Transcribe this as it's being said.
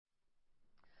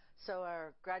So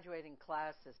our graduating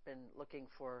class has been looking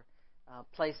for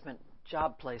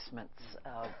job placements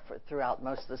throughout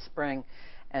most of the spring,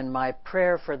 and my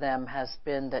prayer for them has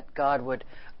been that God would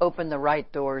open the right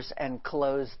doors and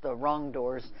close the wrong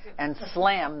doors and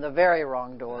slam the very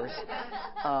wrong doors.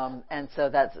 And so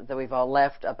that we've all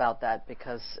laughed about that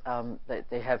because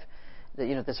they have,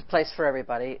 there's a place for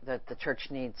everybody. That the church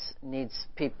needs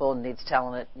people, needs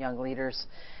talented young leaders,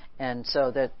 and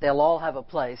so that they'll all have a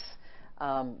place.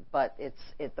 But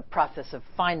the process of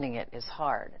finding it is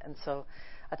hard. And so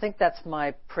I think that's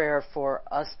my prayer for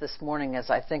us this morning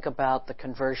as I think about the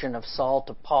conversion of Saul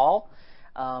to Paul,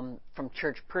 from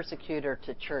church persecutor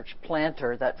to church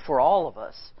planter, that for all of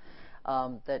us,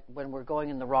 that when we're going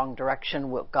in the wrong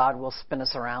direction, God will spin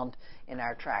us around in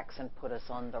our tracks and put us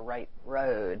on the right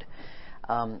road.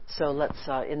 So let's,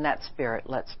 in that spirit,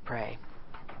 let's pray.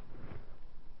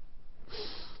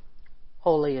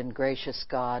 Holy and gracious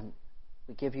God,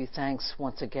 we give you thanks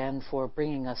once again for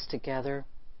bringing us together.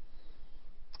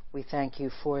 We thank you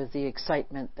for the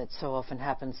excitement that so often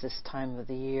happens this time of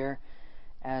the year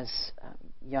as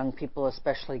young people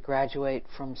especially graduate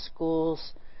from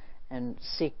schools and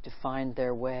seek to find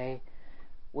their way.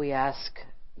 We ask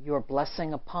your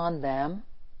blessing upon them.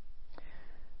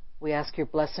 We ask your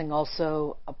blessing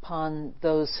also upon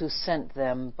those who sent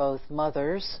them, both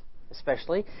mothers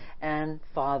especially and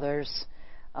fathers,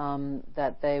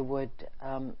 that they would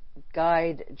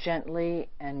guide gently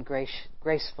and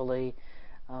gracefully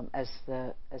as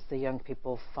the young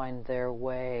people find their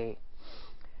way.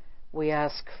 We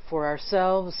ask for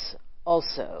ourselves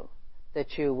also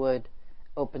that you would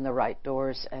open the right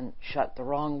doors and shut the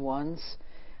wrong ones.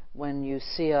 When you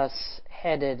see us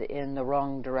headed in the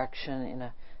wrong direction, in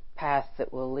a path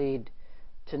that will lead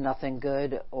to nothing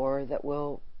good or that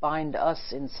will bind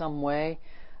us in some way,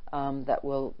 that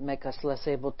will make us less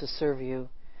able to serve you,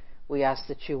 we ask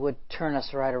that you would turn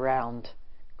us right around,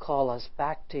 call us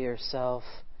back to yourself,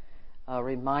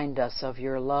 remind us of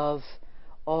your love,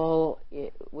 all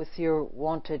with your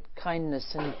wonted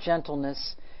kindness and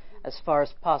gentleness as far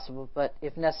as possible, but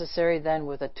if necessary, then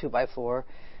with a 2x4.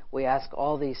 We ask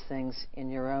all these things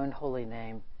in your own holy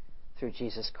name, through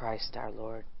Jesus Christ our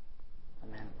Lord.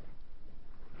 Amen.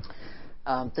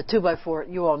 The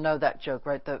 2x4, you all know that joke,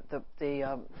 right?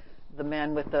 The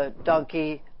man with the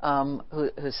donkey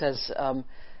who says,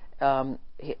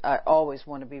 I always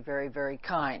want to be very, very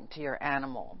kind to your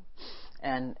animal,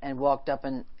 and walked up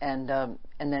and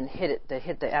then hit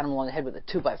the animal on the head with a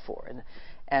 2x4,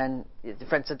 and the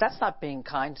friend said, that's not being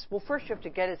kind. Said, well, first you have to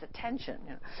get his attention.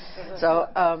 So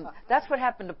that's what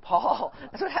happened to Paul.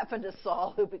 That's what happened to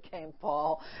Saul, who became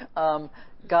Paul.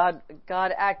 God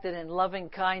acted in loving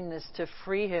kindness to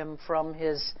free him from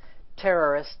his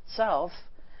terrorist self,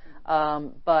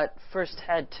 but first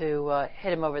had to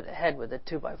hit him over the head with a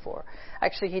 2x4.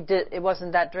 Actually, he did. It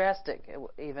wasn't that drastic.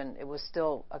 It was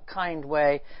still a kind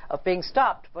way of being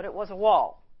stopped, but it was a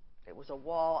wall. It was a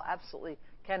wall. Absolutely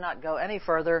cannot go any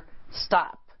further.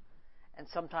 Stop. And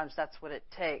sometimes that's what it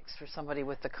takes for somebody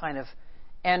with the kind of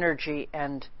energy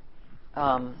and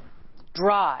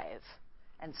drive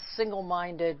and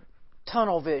single-minded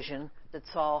tunnel vision that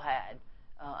Saul had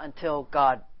until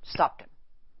God stopped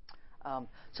him.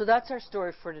 So that's our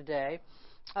story for today.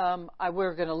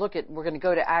 We're going to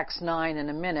go to Acts 9 in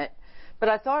a minute, but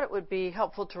I thought it would be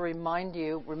helpful to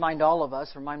remind all of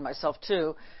us, remind myself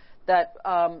too, that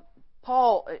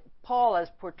Paul, as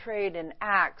portrayed in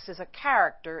Acts, is a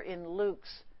character in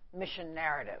Luke's mission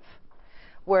narrative,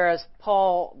 whereas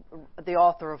Paul, the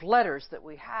author of letters that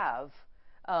we have,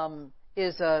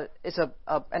 is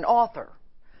an author.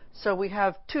 So we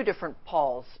have two different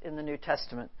Pauls in the New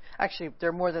Testament. Actually, there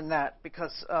are more than that,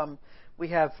 because we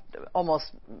have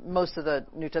most of the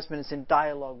New Testament is in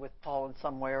dialogue with Paul in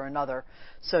some way or another.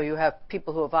 So you have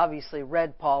people who have obviously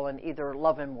read Paul and either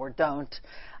love him or don't,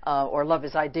 or love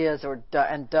his ideas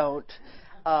and don't,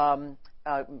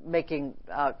 making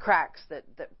cracks that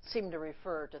seem to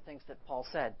refer to things that Paul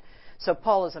said. So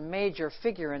Paul is a major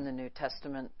figure in the New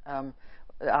Testament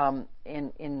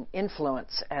in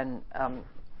influence and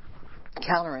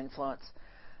counter-influence.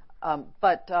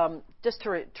 But just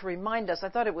to remind us, I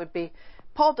thought it would be,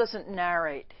 Paul doesn't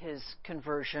narrate his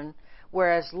conversion,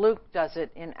 whereas Luke does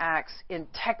it in Acts in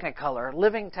Technicolor,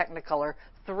 living Technicolor,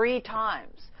 3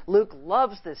 times. Luke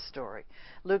loves this story.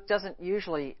 Luke doesn't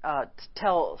usually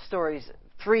tell stories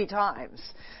 3 times,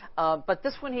 but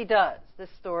this one he does. This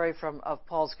story of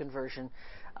Paul's conversion,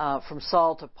 from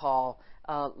Saul to Paul,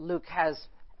 Luke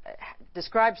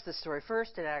describes the story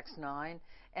first in Acts 9,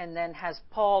 and then has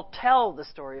Paul tell the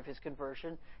story of his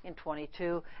conversion in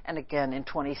 22 and again in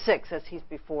 26, as he's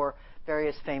before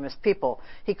various famous people.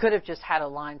 He could have just had a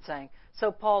line saying,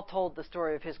 so Paul told the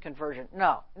story of his conversion.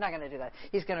 No, not going to do that.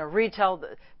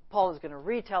 Paul is going to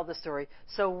retell the story.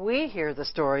 So we hear the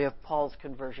story of Paul's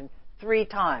conversion 3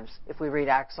 times if we read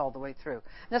Acts all the way through.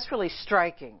 And that's really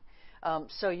striking.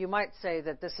 So you might say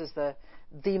that this is the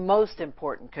most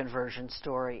important conversion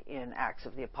story in Acts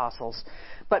of the Apostles.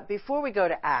 But before we go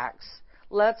to Acts,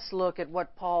 let's look at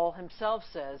what Paul himself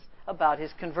says about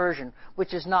his conversion,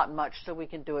 which is not much, so we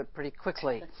can do it pretty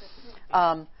quickly.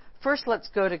 First, let's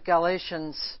go to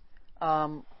Galatians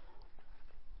 1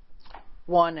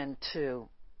 and 2.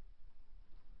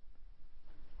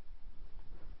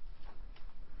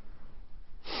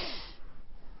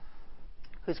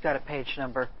 Who's got a page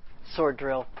number? Sword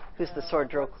drill. Who's the sword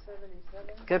drill?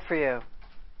 177. Good for you. I'm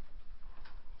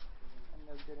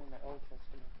no good in the Old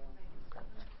Testament.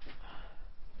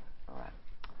 All right.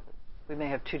 We may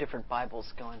have 2 different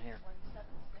Bibles going here. 176.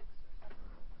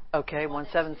 Okay,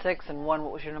 176 and 1.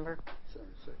 What was your number?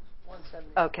 76.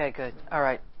 176. Okay, good. All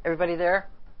right. Everybody there?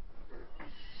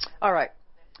 All right.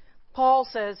 Paul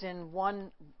says in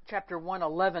chapter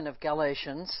 1:11 of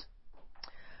Galatians,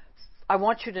 I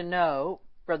want you to know,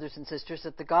 brothers and sisters,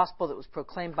 that the gospel that was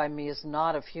proclaimed by me is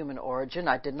not of human origin.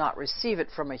 I did not receive it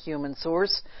from a human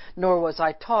source, nor was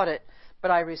I taught it,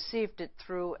 but I received it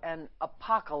through an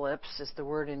apocalypse, is the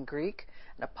word in Greek,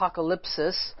 an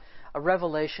apocalypsis, a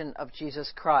revelation of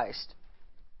Jesus Christ.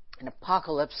 An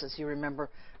apocalypse, as you remember,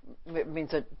 it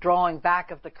means a drawing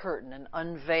back of the curtain, an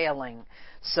unveiling.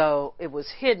 So it was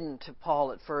hidden to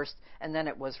Paul at first, and then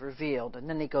it was revealed. And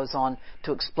then he goes on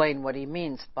to explain what he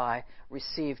means by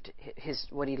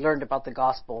what he learned about the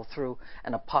gospel through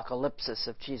an apocalypsis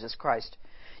of Jesus Christ.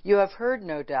 You have heard,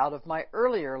 no doubt, of my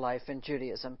earlier life in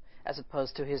Judaism, as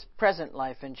opposed to his present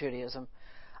life in Judaism.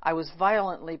 I was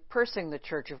violently persecuting the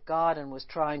church of God and was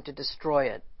trying to destroy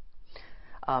it.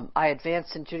 I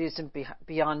advanced in Judaism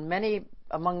beyond many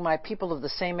among my people of the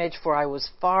same age, for I was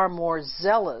far more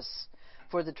zealous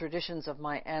for the traditions of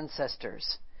my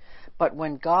ancestors. But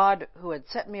when God, who had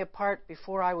set me apart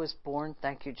before I was born,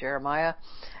 thank you, Jeremiah,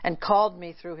 and called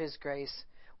me through his grace,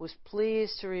 was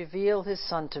pleased to reveal his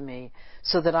Son to me,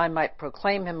 so that I might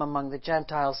proclaim him among the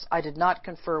Gentiles, I did not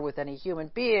confer with any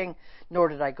human being, nor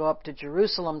did I go up to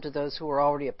Jerusalem to those who were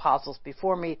already apostles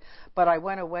before me, but I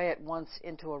went away at once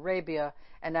into Arabia,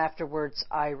 and afterwards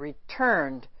I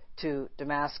returned to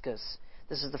Damascus.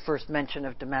 This is the first mention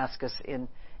of Damascus in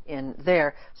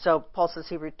there. So Paul says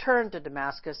he returned to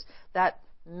Damascus. That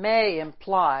may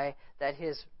imply that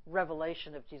his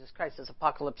revelation of Jesus Christ, this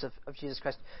apocalypse of Jesus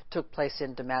Christ, took place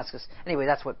in Damascus. Anyway,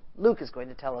 that's what Luke is going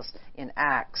to tell us in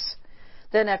Acts.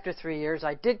 Then after 3 years,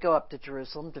 I did go up to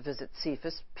Jerusalem to visit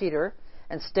Cephas, Peter,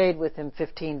 and stayed with him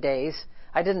 15 days.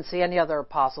 I didn't see any other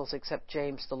apostles except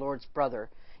James, the Lord's brother.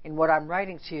 In what I'm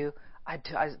writing to you,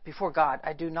 before God,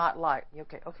 I do not lie.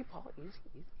 Okay, Paul,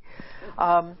 easy.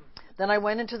 Then I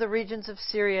went into the regions of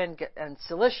Syria and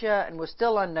Cilicia and was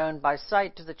still unknown by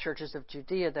sight to the churches of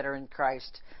Judea that are in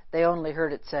Christ. They only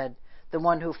heard it said, the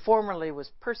one who formerly was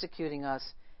persecuting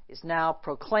us is now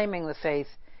proclaiming the faith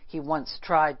he once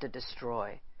tried to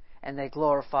destroy. And they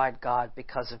glorified God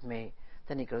because of me.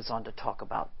 Then he goes on to talk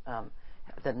about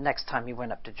the next time he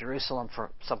went up to Jerusalem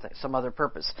for some other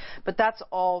purpose. But that's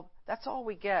all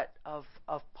we get of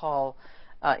Paul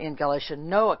in Galatia.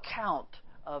 No account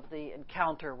of the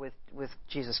encounter with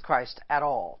Jesus Christ at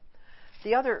all.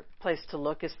 The other place to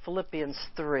look is Philippians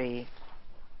 3.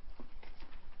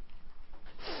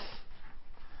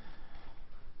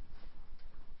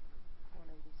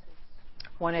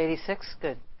 (186),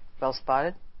 good, well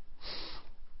spotted.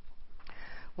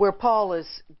 Where Paul is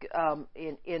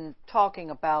in talking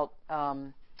about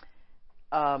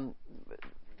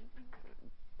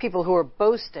people who are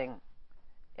boasting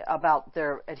about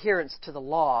their adherence to the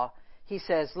law. He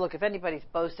says, look, if anybody's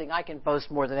boasting, I can boast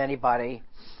more than anybody.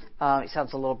 He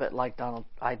sounds a little bit like Donald.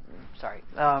 Sorry.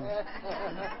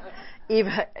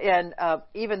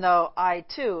 Even though I,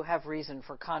 too, have reason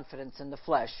for confidence in the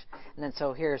flesh. And then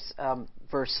so here's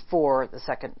verse 4, the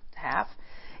second half.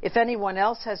 If anyone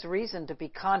else has reason to be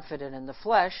confident in the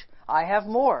flesh, I have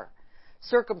more.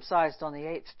 Circumcised on the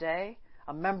 8th day,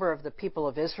 a member of the people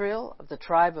of Israel, of the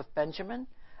tribe of Benjamin,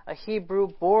 a Hebrew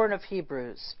born of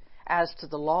Hebrews, as to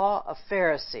the law, a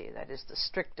Pharisee, that is the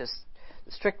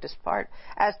strictest part,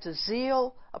 as to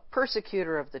zeal, a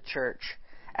persecutor of the church,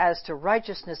 as to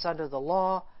righteousness under the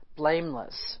law,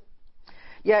 blameless.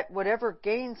 Yet whatever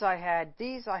gains I had,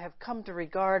 these I have come to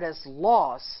regard as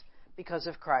loss because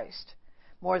of Christ.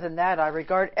 More than that, I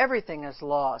regard everything as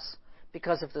loss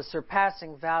because of the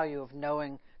surpassing value of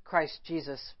knowing Christ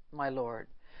Jesus, my Lord.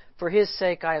 For his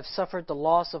sake I have suffered the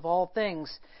loss of all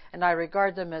things, and I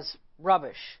regard them as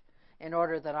rubbish, in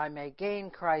order that I may gain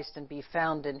Christ and be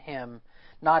found in him,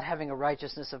 not having a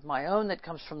righteousness of my own that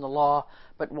comes from the law,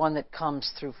 but one that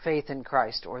comes through faith in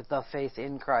Christ, or the faith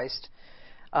in Christ,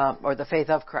 or the faith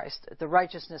of Christ, the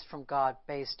righteousness from God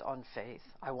based on faith.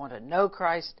 I want to know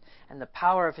Christ and the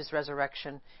power of his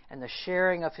resurrection and the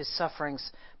sharing of his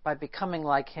sufferings by becoming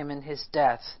like him in his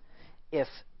death, if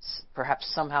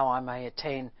perhaps somehow I may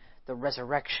attain the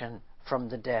resurrection from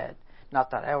the dead. Not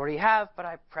that I already have, but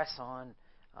I press on,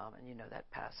 and you know that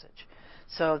passage.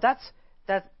 So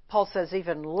that Paul says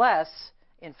even less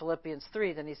in Philippians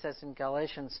 3 than he says in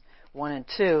Galatians 1 and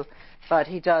 2, but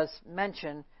he does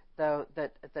mention, though,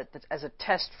 that as a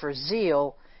test for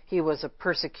zeal, he was a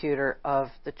persecutor of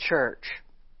the church.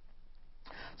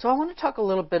 So I want to talk a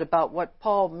little bit about what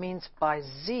Paul means by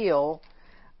zeal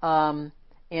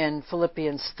in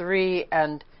Philippians 3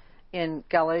 and in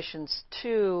Galatians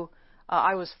 2.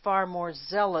 I was far more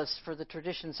zealous for the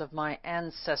traditions of my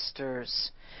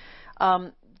ancestors.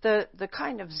 The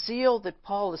kind of zeal that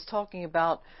Paul is talking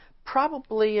about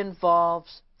probably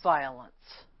involves violence.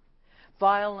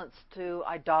 Violence to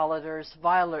idolaters,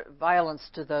 violence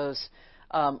to those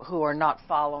who are not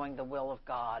following the will of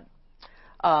God.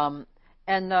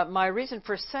 And my reason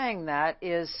for saying that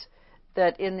is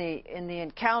that in the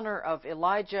encounter of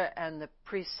Elijah and the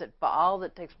priests at Baal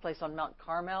that takes place on Mount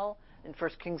Carmel in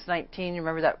 1 Kings 19, you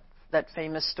remember that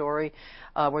famous story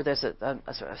where there's a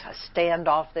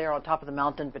standoff there on top of the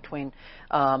mountain between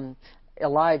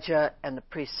Elijah and the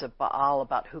priests of Baal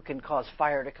about who can cause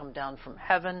fire to come down from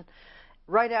heaven.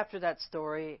 Right after that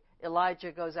story,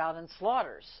 Elijah goes out and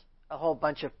slaughters a whole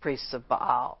bunch of priests of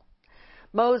Baal.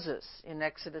 Moses, in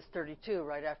Exodus 32,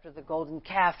 right after the golden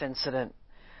calf incident,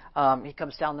 he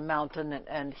comes down the mountain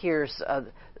and hears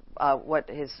what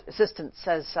his assistant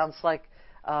says sounds like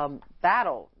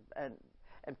battle.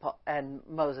 And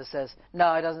Moses says,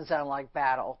 no, it doesn't sound like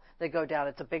battle. They go down,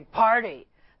 it's a big party.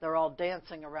 They're all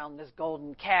dancing around this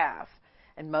golden calf.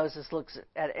 And Moses looks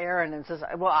at Aaron and says,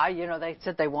 well, they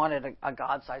said they wanted a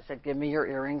god, so I said, give me your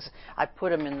earrings. I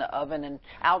put them in the oven, and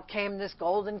out came this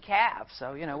golden calf.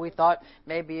 So, we thought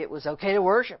maybe it was okay to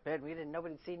worship it. We didn't,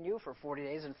 nobody'd seen you for 40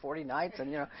 days and 40 nights,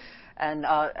 and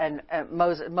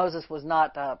Moses was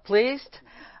not pleased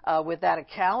with that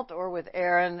account or with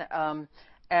Aaron,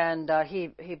 and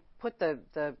he put the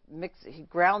mix. He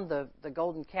ground the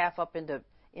golden calf up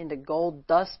into gold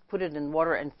dust, put it in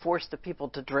water, and forced the people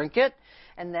to drink it.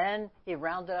 And then he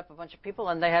rounded up a bunch of people,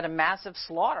 and they had a massive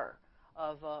slaughter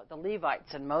of the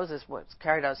Levites. And Moses was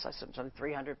carried out, I said,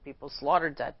 300 people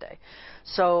slaughtered that day.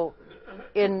 So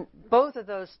in both of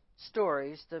those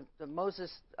stories, the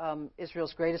Moses,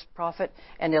 Israel's greatest prophet,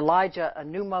 and Elijah, a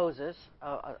new Moses,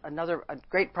 a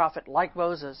great prophet like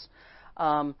Moses,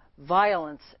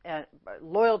 violence and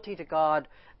loyalty to God,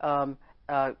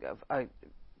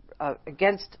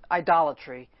 against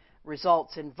idolatry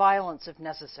results in violence if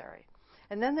necessary.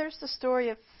 And then there's the story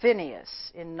of Phinehas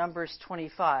in Numbers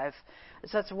 25.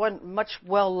 That's one much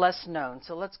less known.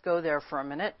 So let's go there for a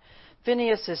minute.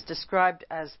 Phinehas is described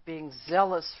as being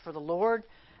zealous for the Lord.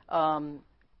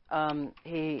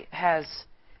 He has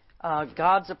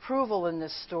God's approval in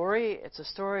this story. It's a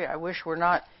story I wish were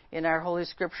not in our Holy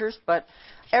Scriptures, but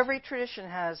every tradition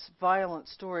has violent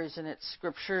stories in its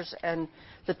Scriptures, and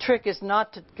the trick is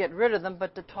not to get rid of them,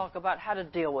 but to talk about how to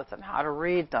deal with them, how to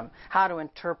read them, how to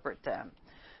interpret them.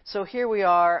 So here we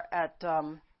are at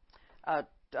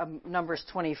Numbers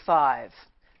 25,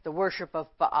 the worship of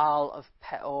Baal of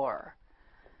Peor.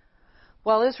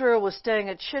 While Israel was staying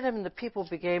at Shittim, the people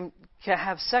began to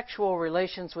have sexual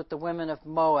relations with the women of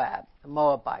Moab, the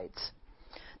Moabites.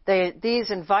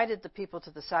 These invited the people to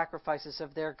the sacrifices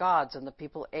of their gods, and the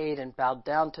people ate and bowed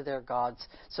down to their gods.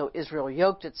 So Israel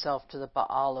yoked itself to the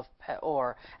Baal of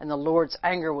Peor, and the Lord's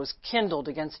anger was kindled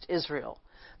against Israel.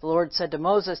 The Lord said to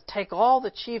Moses, take all the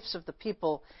chiefs of the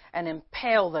people and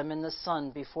impale them in the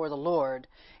sun before the Lord,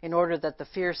 in order that the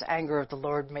fierce anger of the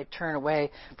Lord may turn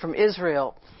away from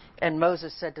Israel. And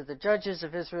Moses said to the judges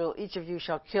of Israel, each of you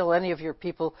shall kill any of your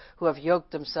people who have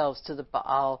yoked themselves to the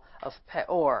Baal of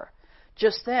Peor.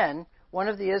 Just then, one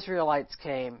of the Israelites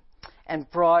came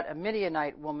and brought a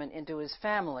Midianite woman into his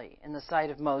family in the sight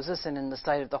of Moses and in the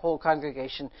sight of the whole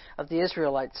congregation of the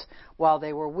Israelites, while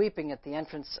they were weeping at the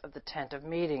entrance of the tent of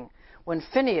meeting. When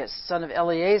Phinehas, son of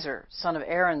Eleazar, son of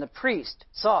Aaron the priest,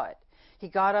 saw it, he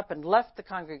got up and left the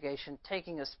congregation,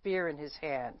 taking a spear in his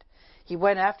hand. He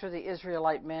went after the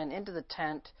Israelite men into the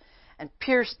tent and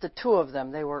pierced the two of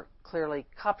them. They were clearly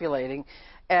copulating,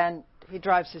 and he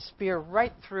drives his spear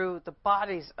right through the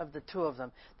bodies of the two of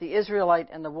them, the Israelite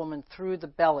and the woman, through the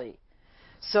belly.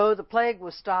 So the plague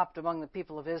was stopped among the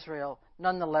people of Israel.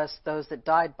 Nonetheless, those that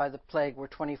died by the plague were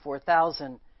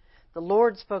 24,000. The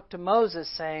Lord spoke to Moses,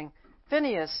 saying,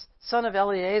 Phinehas, son of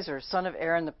Eleazar, son of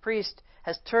Aaron the priest,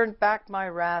 has turned back my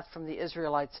wrath from the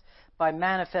Israelites by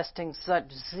manifesting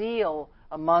such zeal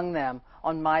among them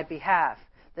on my behalf,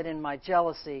 that in my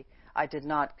jealousy I did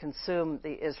not consume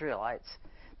the Israelites.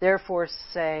 Therefore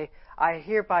say, I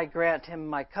hereby grant him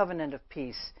my covenant of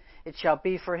peace. It shall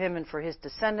be for him and for his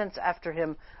descendants after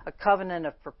him a covenant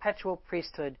of perpetual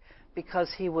priesthood,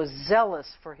 because he was zealous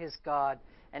for his God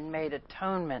and made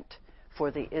atonement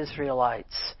for the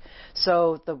Israelites.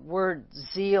 So the word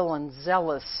zeal and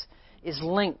zealous is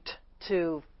linked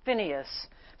to Phinehas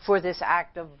for this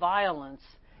act of violence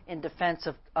in defense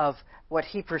of what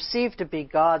he perceived to be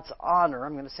God's honor.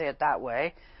 I'm going to say it that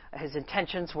way. His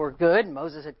intentions were good.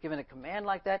 Moses had given a command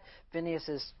like that. Phinehas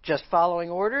is just following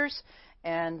orders,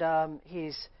 and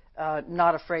he's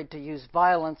not afraid to use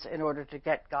violence in order to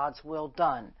get God's will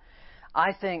done.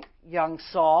 I think young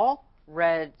Saul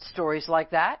read stories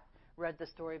like that, read the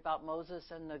story about Moses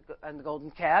and the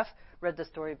golden calf, read the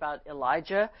story about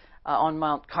Elijah on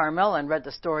Mount Carmel, and read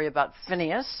the story about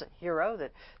Phinehas, a hero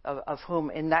of whom,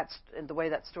 in the way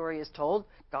that story is told,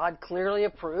 God clearly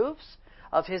approves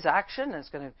of his action and is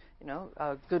going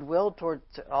to, goodwill toward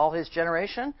all his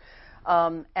generation,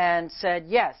 and said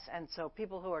yes. And so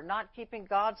people who are not keeping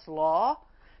God's law,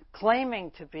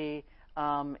 claiming to be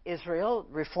Israel,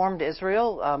 reformed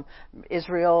Israel,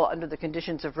 Israel under the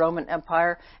conditions of Roman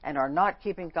Empire, and are not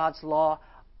keeping God's law,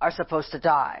 are supposed to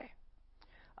die.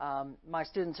 My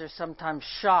students are sometimes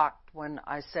shocked when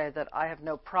I say that I have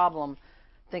no problem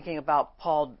thinking about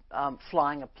Paul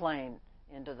flying a plane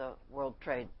into the World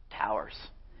Trade Towers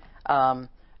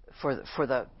for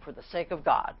the sake of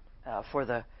God,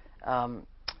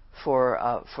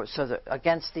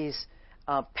 against these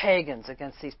pagans,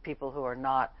 against these people who are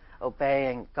not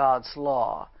obeying God's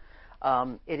law.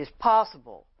 It is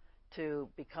possible to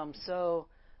become so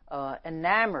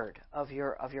enamored of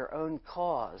your own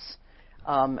cause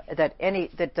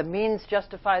that the means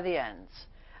justify the ends.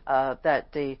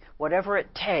 That whatever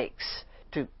it takes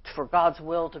for God's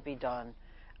will to be done.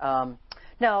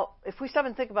 Now, if we stop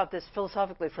and think about this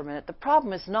philosophically for a minute, the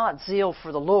problem is not zeal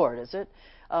for the Lord, is it?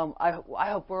 I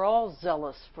hope we're all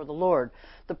zealous for the Lord.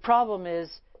 The problem is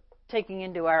taking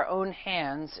into our own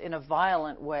hands in a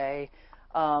violent way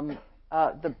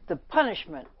the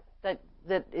punishment that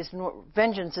is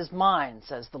vengeance is mine,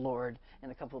 says the Lord in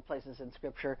a couple of places in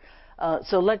Scripture.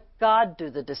 So let God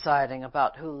do the deciding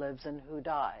about who lives and who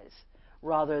dies,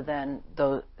 rather than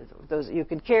those. You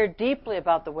can care deeply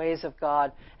about the ways of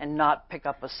God and not pick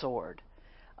up a sword.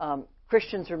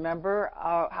 Christians remember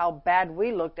how bad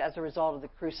we looked as a result of the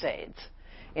Crusades.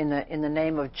 In the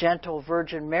name of gentle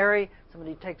Virgin Mary,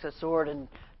 somebody takes a sword and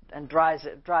drives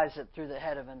it through the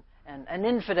head of an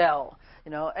infidel,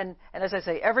 and as I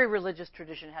say, every religious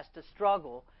tradition has to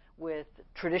struggle with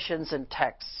traditions and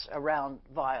texts around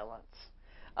violence.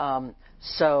 It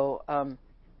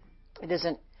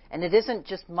isn't, and it isn't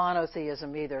just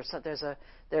monotheism either. So there's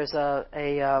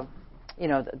the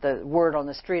word on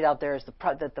the street out there is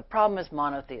that the problem is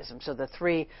monotheism. So the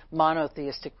three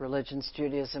monotheistic religions,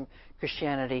 Judaism,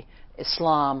 Christianity,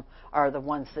 Islam, are the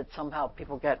ones that somehow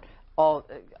people get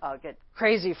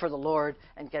crazy for the Lord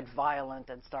and get violent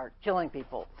and start killing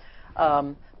people.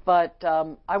 But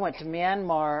I went to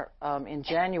Myanmar in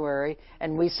January,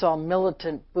 and we saw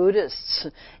militant Buddhists.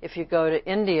 If you go to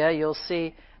India, you'll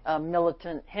see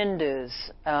militant Hindus.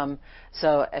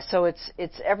 So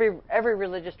it's every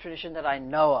religious tradition that I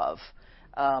know of.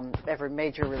 Every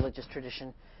major religious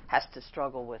tradition has to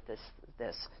struggle with this.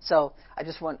 So I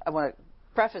want to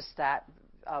preface that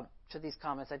to these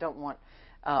comments. I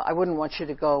wouldn't want you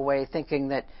to go away thinking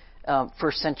that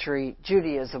first century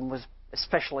Judaism was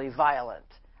especially violent.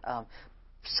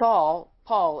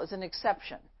 Paul is an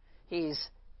exception. He's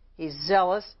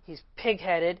zealous. He's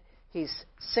pig-headed. He's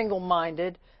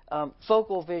single-minded,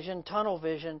 focal vision, tunnel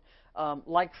vision,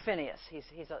 like Phinehas.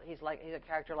 He's a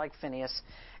character like Phinehas,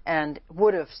 and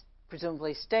would have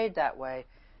presumably stayed that way,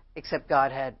 except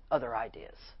God had other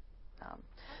ideas.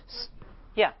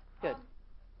 Yeah, good.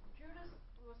 Judas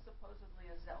was supposedly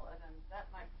a zealot, and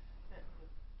that might fit with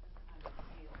this kind of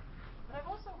zeal. But I've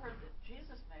also heard that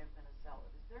Jesus may have been a zealot.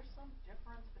 Is there some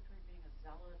difference between being a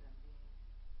zealot and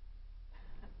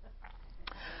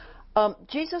being...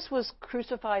 Jesus was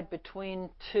crucified between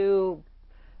two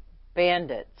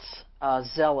bandits,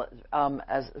 zealot.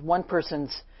 As one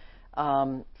person's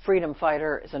freedom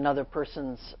fighter is another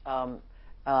person's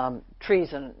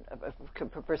treason, a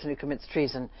person who commits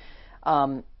treason.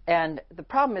 And the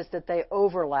problem is that they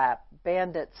overlap.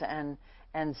 Bandits and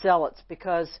and zealots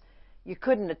because you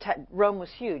couldn't attack. Rome was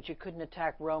huge. You couldn't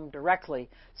attack Rome directly.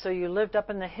 So you lived up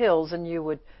in the hills and you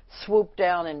would swoop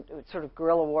down in sort of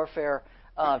guerrilla warfare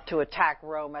to attack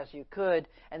Rome as you could,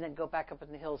 and then go back up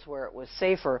in the hills where it was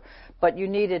safer. But you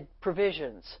needed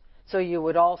provisions. So you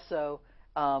would also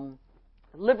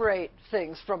liberate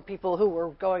things from people who were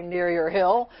going near your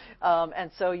hill, and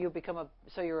so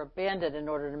you're a bandit in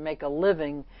order to make a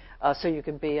living, so you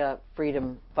can be a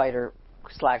freedom fighter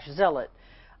 / zealot.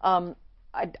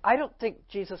 I don't think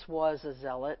Jesus was a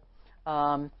zealot.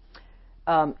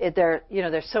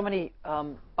 There's so many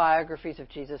biographies of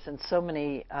Jesus and so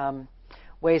many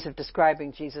ways of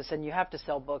describing Jesus, and you have to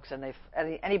sell books, and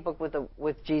any book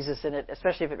with Jesus in it,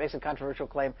 especially if it makes a controversial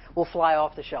claim, will fly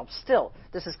off the shelf. Still,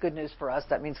 this is good news for us.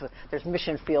 That means there's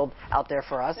mission field out there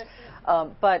for us,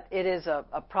 but it is a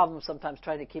problem sometimes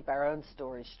trying to keep our own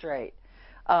story straight.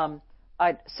 I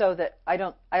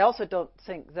also don't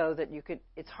think, though, that you could.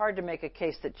 It's hard to make a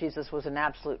case that Jesus was an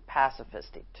absolute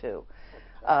pacifist too.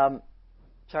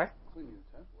 Sorry.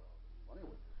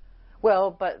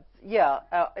 Well, but yeah,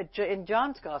 in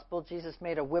John's Gospel, Jesus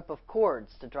made a whip of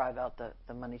cords to drive out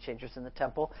the money changers in the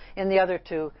temple. In the other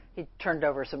two, he turned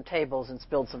over some tables and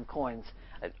spilled some coins.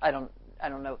 I don't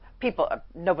know.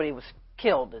 Nobody was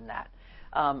killed in that.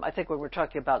 I think when we're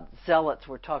talking about zealots,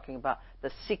 we're talking about the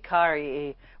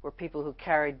sicarii, were people who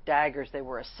carried daggers. They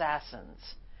were assassins.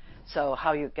 So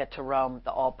how you get to Rome,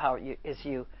 the all power, is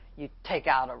you take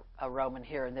out a Roman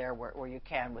here and there where you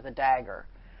can with a dagger.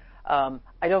 I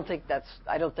don't think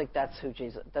that's who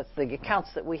Jesus. That's the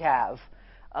accounts that we have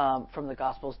from the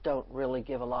Gospels don't really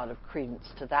give a lot of credence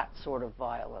to that sort of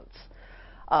violence.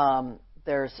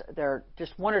 There are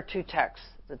just one or two texts.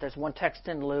 There's one text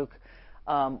in Luke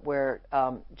where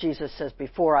Jesus says,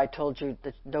 "Before I told you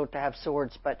that not to have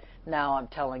swords, but now I'm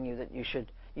telling you that you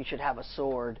should have a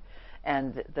sword."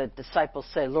 And the disciples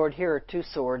say, "Lord, here are 2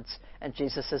 swords," and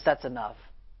Jesus says, "That's enough.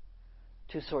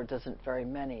 2 swords isn't very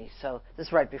many." So this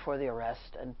is right before the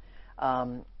arrest, and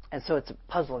so it's a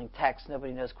puzzling text.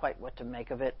 Nobody knows quite what to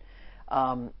make of it.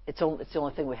 It's the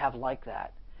only thing we have like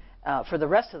that. For the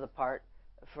rest of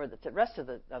the rest of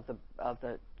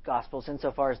the Gospels,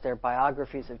 insofar as they're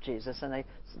biographies of Jesus, and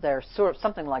they're sort of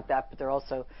something like that, but they're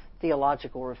also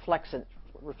theological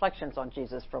reflections on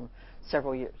Jesus from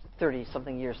several years,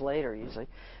 30-something years later, usually.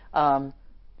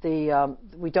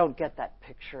 We don't get that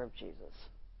picture of Jesus.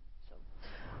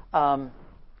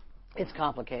 It's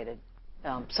complicated.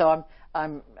 So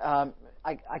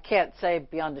I can't say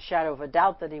beyond a shadow of a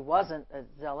doubt that he wasn't a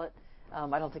zealot.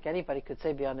 I don't think anybody could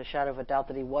say beyond a shadow of a doubt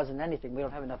that he wasn't anything. We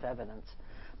don't have enough evidence,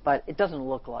 but it doesn't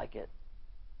look like it.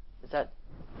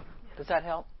 Does that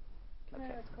help? Can I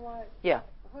ask why? Yeah.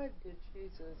 Why did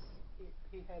Jesus?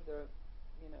 He had the,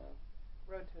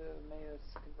 road to Emmaus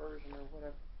conversion or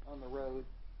whatever on the road.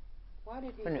 Why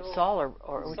did he go? Saul or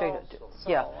Saul,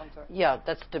 yeah, I'm sorry. yeah,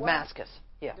 that's Damascus.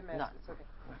 Why, yeah, Damascus. Okay.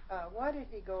 Why did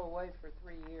he go away for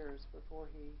 3 years before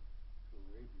he?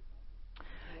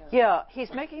 Yeah,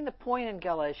 he's making the point in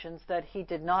Galatians that he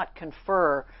did not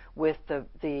confer with the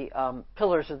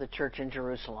pillars of the church in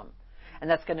Jerusalem, and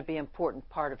that's going to be an important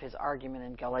part of his argument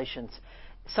in Galatians.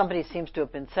 Somebody seems to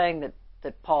have been saying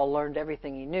that Paul learned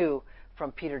everything he knew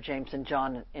from Peter, James, and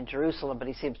John in Jerusalem, but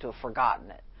he seems to have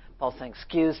forgotten it. Paul's saying,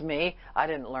 "Excuse me, I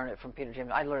didn't learn it from Peter,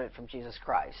 James. I learned it from Jesus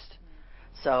Christ."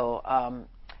 So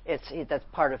that's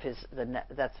part of his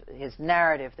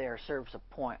narrative. There serves a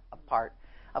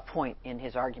point in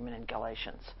his argument in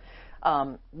Galatians.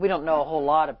 We don't know a whole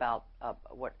lot about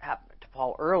what happened to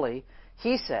Paul early.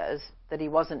 He says that he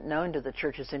wasn't known to the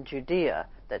churches in Judea.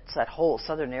 That's that whole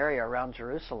southern area around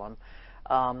Jerusalem.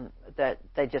 That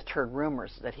they just heard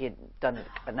rumors that he had done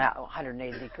a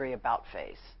 180-degree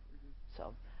about-face.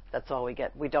 So that's all we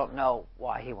get. We don't know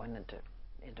why he went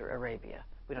into Arabia.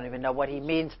 We don't even know what he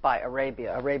means by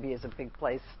Arabia. Arabia is a big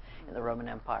place in the Roman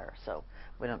Empire. So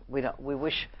we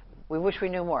wish we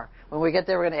knew more. When we get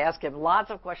there, we're going to ask him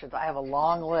lots of questions. I have a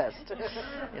long list.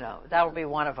 That will be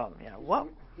one of them. What?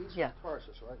 He's yeah. from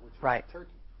Tarsus, right? Which is right. Turkey,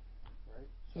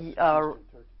 right? Turkey.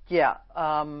 Yeah.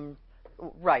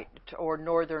 Right. Or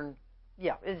northern.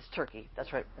 Yeah, it's Turkey.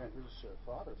 That's right. And his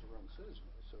father's a Roman citizen,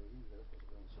 so he was a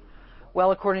Roman citizen as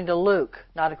well, according to Luke,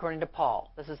 not according to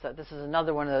Paul. This is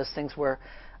another one of those things where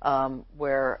in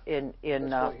That's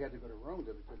why he had to go to Rome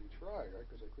because he tried, right?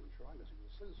 Because they couldn't try because he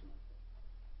was a citizen.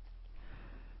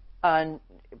 And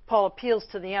Paul appeals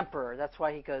to the emperor. That's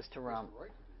why he goes to Rome.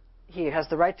 He has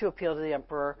the right to appeal to the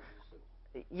emperor.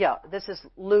 Yeah, this is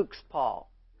Luke's Paul.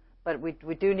 But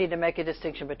we do need to make a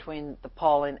distinction between the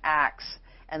Paul in Acts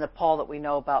and the Paul that we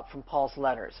know about from Paul's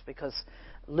letters, because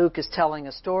Luke is telling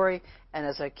a story, and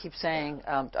as I keep saying,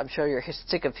 I'm sure you're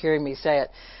sick of hearing me say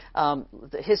it,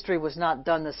 the history was not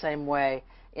done the same way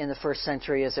in the first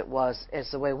century as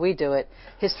the way we do it.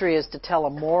 History is to tell a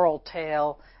moral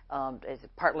tale. It's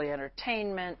partly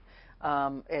entertainment.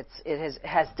 It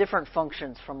has different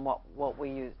functions from what we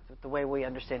use, the way we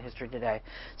understand history today.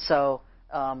 So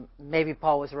maybe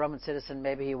Paul was a Roman citizen,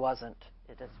 maybe he wasn't.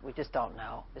 We just don't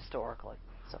know historically.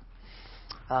 So,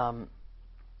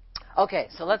 okay,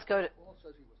 so let's go to. Paul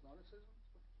says he was not a citizen?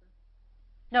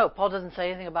 No, Paul doesn't say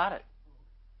anything about it.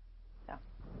 Yeah.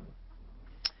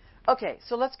 Okay,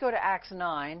 so let's go to Acts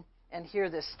 9 and hear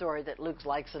this story that Luke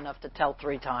likes enough to tell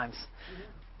 3 times.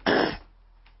 Mm-hmm.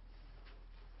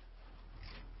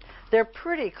 They're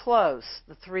pretty close,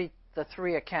 the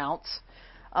three accounts.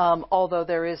 Although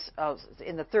there is,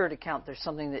 in the third account, there's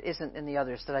something that isn't in the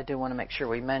others that I do want to make sure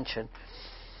we mention.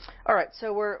 All right,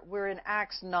 so we're in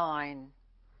Acts 9.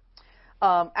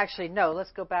 Actually, no,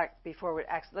 let's go back before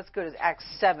let's go to Acts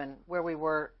 7, where we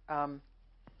were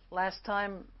last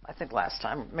time. I think last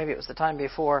time, maybe it was the time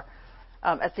before.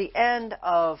 At the end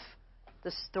of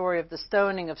the story of the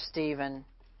stoning of Stephen,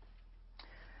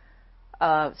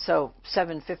 so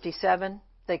 7:57.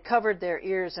 They covered their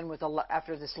ears, and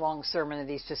after this long sermon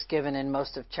that he's just given in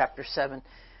most of chapter 7,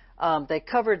 they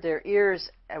covered their ears,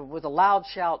 and with a loud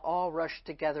shout, all rushed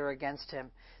together against him.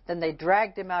 Then they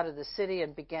dragged him out of the city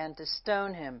and began to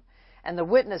stone him. And the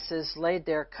witnesses laid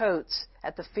their coats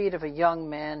at the feet of a young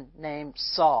man named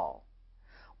Saul.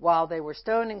 While they were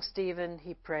stoning Stephen,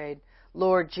 he prayed,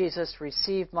 "Lord Jesus,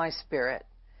 receive my spirit."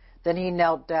 Then he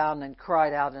knelt down and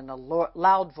cried out in a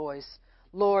loud voice,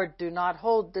 "Lord, do not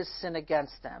hold this sin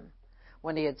against them."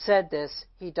 When he had said this,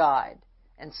 he died,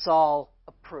 and Saul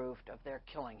approved of their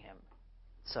killing him.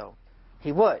 So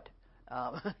he would.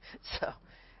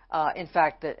 In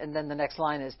fact, and then the next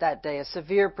line is, that day a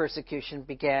severe persecution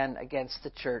began against the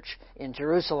church in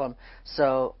Jerusalem.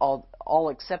 So all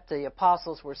except the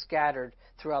apostles were scattered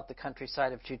throughout the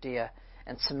countryside of Judea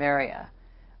and Samaria.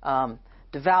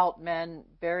 Devout men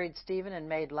buried Stephen and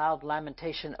made loud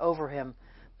lamentation over him.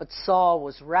 But Saul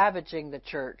was ravaging the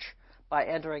church by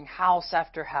entering house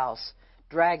after house,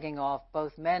 dragging off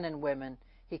both men and women.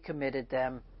 He committed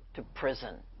them to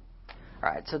prison. All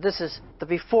right, so this is the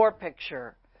before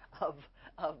picture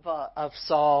of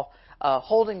Saul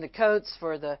holding the coats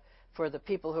for the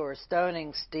people who are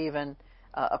stoning Stephen,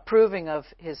 approving of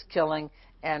his killing,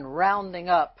 and rounding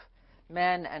up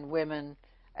men and women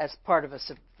as part of a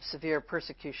severe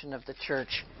persecution of the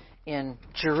church in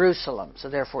Jerusalem, so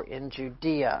therefore in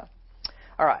Judea.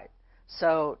 All right,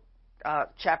 so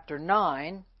chapter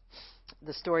 9,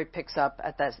 the story picks up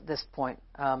at this point.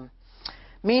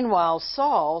 Meanwhile,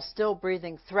 Saul, still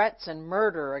breathing threats and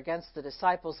murder against the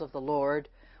disciples of the Lord,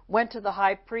 went to the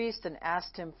high priest and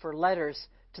asked him for letters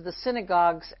to the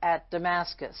synagogues at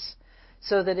Damascus,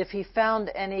 so that if he found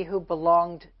any who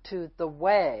belonged to the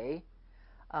way,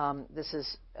 this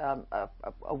is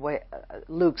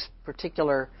Luke's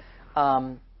particular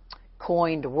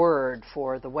coined word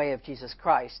for the way of Jesus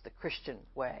Christ, the Christian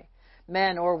way,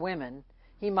 men or women,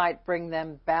 he might bring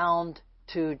them bound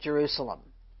to Jerusalem.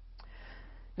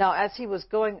 Now, as he was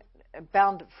going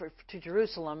bound to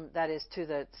Jerusalem, that is to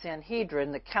the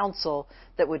Sanhedrin, the council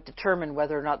that would determine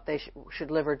whether or not they should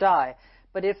live or die.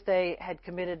 But if they had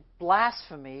committed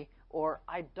blasphemy or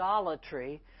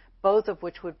idolatry, both of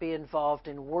which would be involved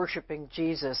in worshiping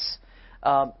Jesus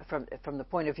from the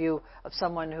point of view of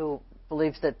someone who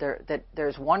believes that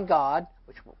there's one God,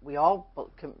 which we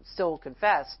all still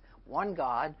confess, one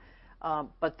God,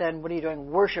 but then what are you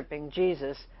doing worshiping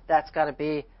Jesus? That's got to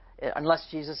be, unless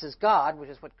Jesus is God, which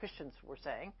is what Christians were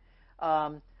saying,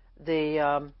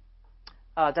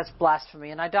 that's blasphemy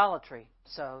and idolatry,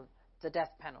 so the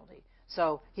death penalty.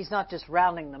 So he's not just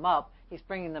rounding them up, he's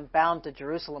bringing them bound to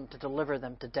Jerusalem to deliver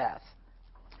them to death.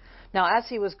 Now, as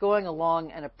he was going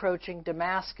along and approaching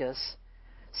Damascus,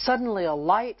 suddenly a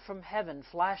light from heaven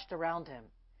flashed around him.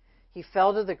 He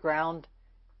fell to the ground,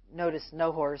 notice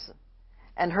no horse,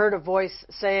 and heard a voice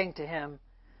saying to him,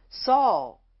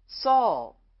 "Saul,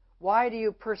 Saul, why do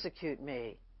you persecute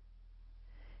me?"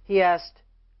 He asked,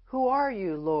 "Who are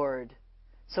you, Lord?"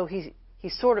 So he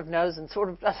sort of knows and sort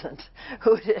of doesn't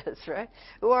who it is, right?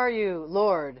 "Who are you,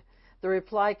 Lord?" The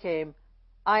reply came,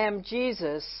 "I am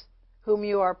Jesus, whom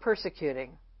you are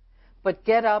persecuting. But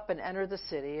get up and enter the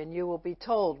city, and you will be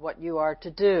told what you are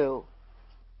to do."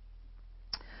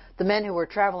 The men who were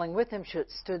traveling with him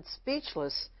stood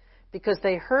speechless because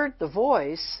they heard the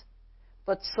voice,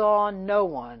 but saw no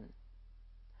one.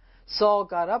 Saul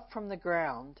got up from the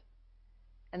ground,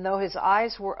 and though his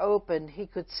eyes were opened, he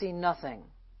could see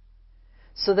nothing.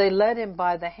 So they led him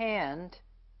by the hand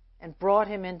and brought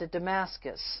him into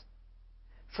Damascus.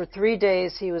 For 3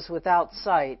 days he was without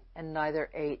sight and neither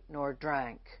ate nor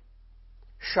drank.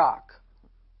 Shock.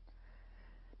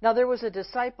 Now there was a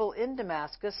disciple in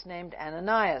Damascus named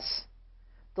Ananias.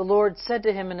 The Lord said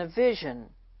to him in a vision,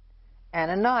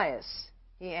 Ananias.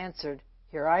 He answered,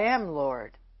 Here I am,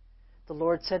 Lord. The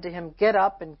Lord said to him, Get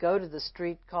up and go to the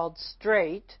street called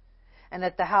Straight, and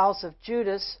at the house of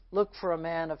Judas look for a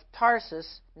man of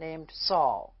Tarsus named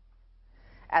Saul.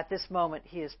 At this moment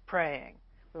he is praying.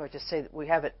 We might just say that we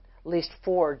have at least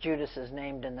 4 Judases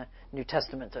named in the New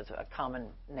Testament as a common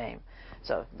name.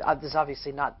 So this is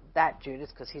obviously not that Judas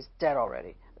because he's dead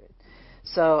already.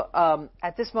 So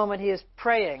at this moment he is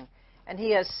praying, and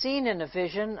he has seen in a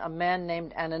vision a man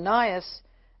named Ananias.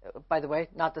 By the way,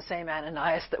 not the same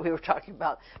Ananias that we were talking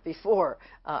about before.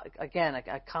 Again,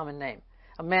 a common name.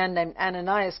 A man named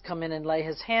Ananias come in and lay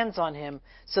his hands on him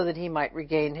so that he might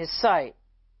regain his sight.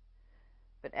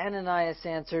 But Ananias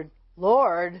answered,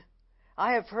 Lord,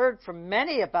 I have heard from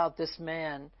many about this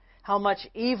man, how much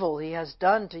evil he has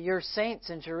done to your saints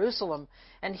in Jerusalem,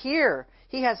 and here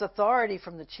he has authority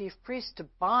from the chief priest to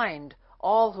bind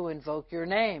all who invoke your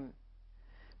name.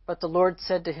 But the Lord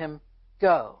said to him,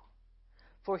 Go,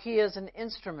 for he is an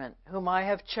instrument whom I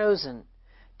have chosen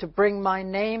to bring my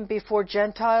name before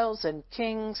Gentiles and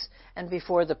kings and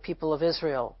before the people of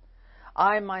Israel.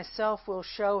 I myself will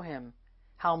show him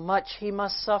how much he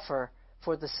must suffer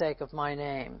for the sake of my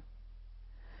name.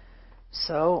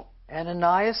 So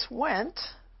Ananias went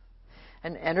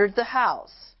and entered the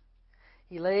house.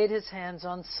 He laid his hands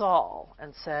on Saul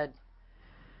and said,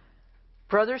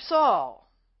 Brother Saul,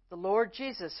 the Lord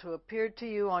Jesus, who appeared to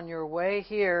you on your way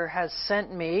here, has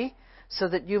sent me so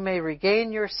that you may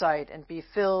regain your sight and be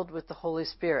filled with the Holy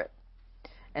Spirit.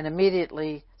 And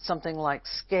immediately something like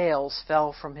scales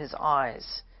fell from his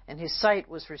eyes, and his sight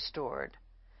was restored.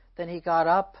 Then he got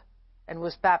up and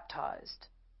was baptized,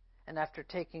 and after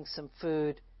taking some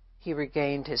food, he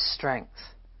regained his strength.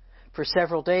 For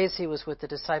several days he was with the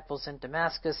disciples in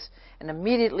Damascus, and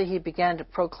immediately he began to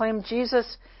proclaim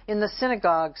Jesus in the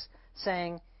synagogues,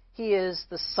 saying, He is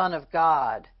the Son of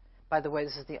God. By the way,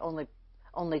 this is the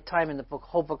only time in the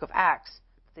whole book of Acts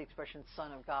that the expression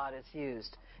Son of God is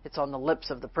used. It's on the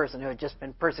lips of the person who had just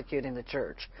been persecuting the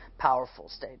church. Powerful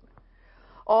statement.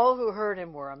 All who heard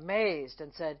him were amazed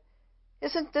and said,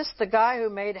 Isn't this the guy who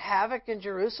made havoc in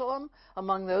Jerusalem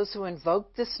among those who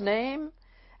invoked this name?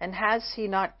 And has he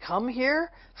not come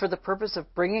here for the purpose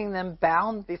of bringing them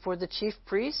bound before the chief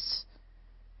priests?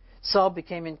 Saul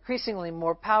became increasingly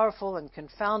more powerful and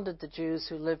confounded the Jews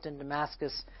who lived in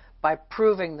Damascus by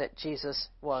proving that Jesus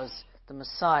was the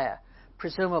Messiah,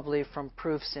 presumably from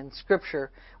proofs in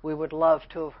Scripture. We would love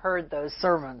to have heard those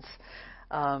sermons,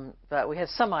 but we have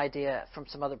some idea from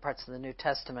some other parts of the New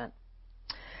Testament.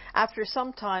 After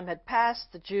some time had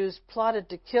passed, the Jews plotted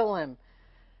to kill him.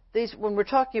 When we're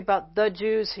talking about the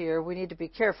Jews here, we need to be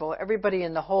careful. Everybody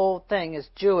in the whole thing is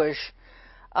Jewish,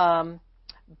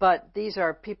 but these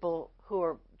are people who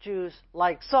are Jews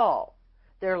like Saul.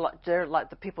 They're like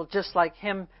the people just like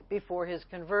him before his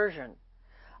conversion,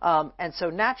 and so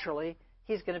naturally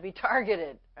he's going to be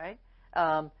targeted, right?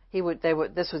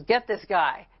 This would get this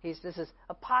guy. This is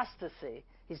apostasy.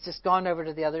 He's just gone over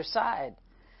to the other side.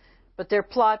 But their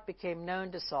plot became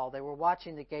known to Saul. They were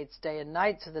watching the gates day and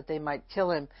night so that they might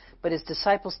kill him. But his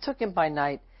disciples took him by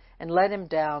night and let him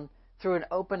down through an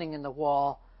opening in the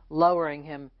wall, lowering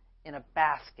him in a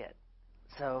basket.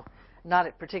 So not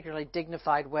a particularly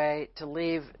dignified way to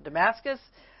leave Damascus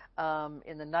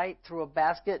in the night through a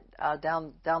basket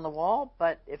down the wall.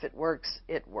 But if it works,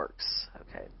 it works.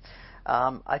 Okay.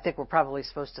 I think we're probably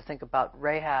supposed to think about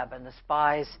Rahab and the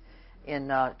spies in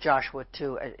Joshua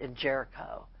 2 in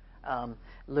Jericho.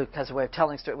 Luke has a way of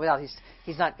telling story. Well,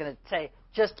 he's not going to say,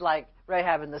 just like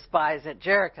Rahab and the spies at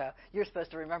Jericho. You're supposed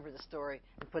to remember the story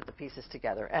and put the pieces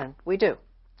together. And we do.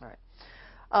 All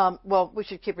right. Well, we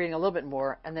should keep reading a little bit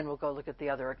more, and then we'll go look at the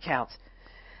other accounts.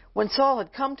 When Saul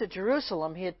had come to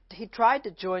Jerusalem, he tried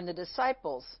to join the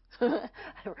disciples.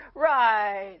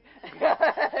 Right.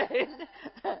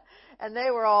 And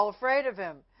they were all afraid of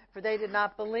him, for they did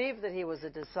not believe that he was a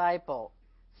disciple.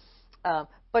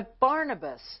 But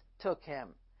Barnabas took him.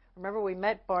 Remember, we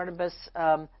met Barnabas,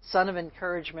 son of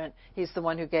encouragement. He's the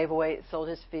one who sold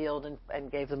his field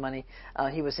and gave the money.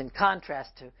 He was in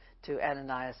contrast to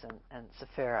Ananias and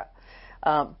Sapphira.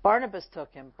 Barnabas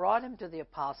took him, brought him to the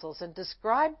apostles, and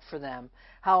described for them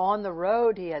how on the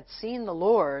road he had seen the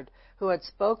Lord who had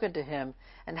spoken to him,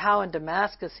 and how in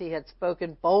Damascus he had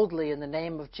spoken boldly in the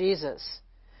name of Jesus.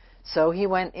 So he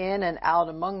went in and out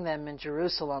among them in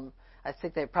Jerusalem. I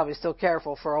think they were probably still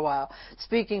careful for a while,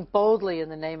 speaking boldly in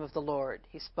the name of the Lord.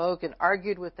 He spoke and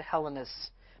argued with the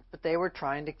Hellenists, but they were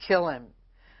trying to kill him.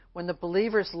 When the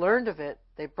believers learned of it,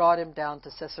 they brought him down to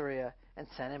Caesarea and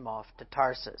sent him off to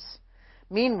Tarsus.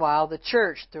 Meanwhile, the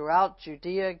church throughout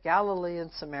Judea, Galilee,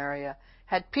 and Samaria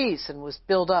had peace and was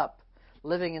built up,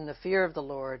 living in the fear of the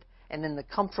Lord and in the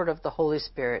comfort of the Holy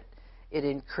Spirit. It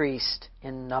increased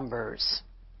in numbers.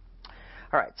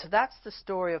 All right, so that's the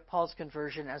story of Paul's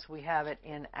conversion as we have it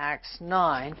in Acts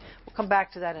 9. We'll come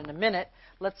back to that in a minute.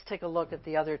 Let's take a look at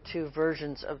the other two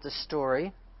versions of the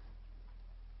story.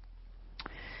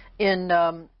 In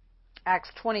Acts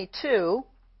 22,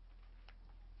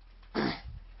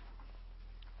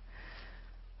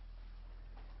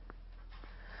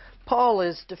 Paul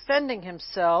is defending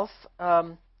himself.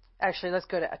 Actually, let's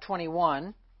go to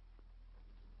 21.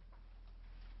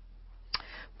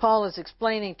 Paul is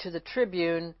explaining to the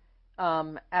tribune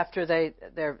after they've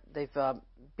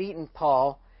beaten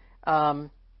Paul. The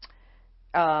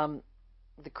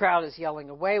crowd is yelling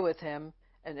away with him,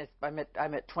 and I'm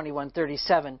at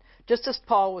 21:37. Just as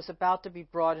Paul was about to be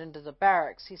brought into the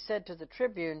barracks, he said to the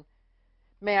tribune,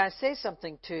 "May I say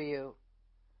something to you?"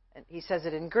 And he says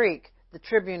it in Greek. The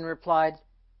tribune replied,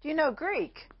 "Do you know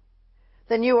Greek?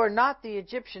 Then you are not the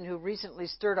Egyptian who recently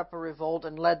stirred up a revolt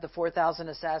and led the 4,000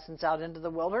 assassins out into the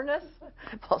wilderness?"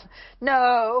 Paul,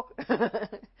 "No."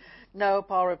 "No,"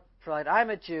 Paul replied, "I'm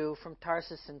a Jew from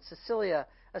Tarsus in Cilicia,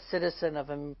 a citizen of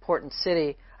an important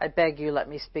city. I beg you, let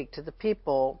me speak to the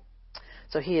people."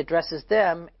 So he addresses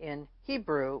them in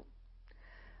Hebrew,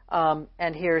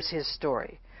 and here's his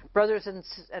story. "Brothers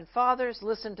and fathers,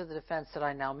 listen to the defense that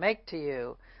I now make to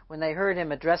you." When they heard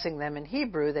him addressing them in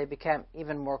Hebrew, they became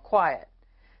even more quiet.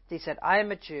 He said, "I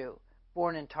am a Jew,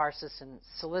 born in Tarsus in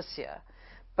Cilicia,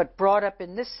 but brought up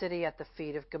in this city at the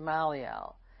feet of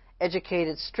Gamaliel,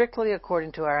 educated strictly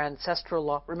according to our ancestral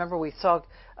law." Remember, we saw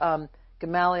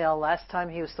Gamaliel last time.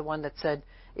 He was the one that said,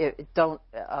 "Don't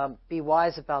be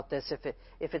wise about this.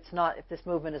 If this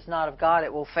movement is not of God,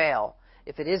 it will fail.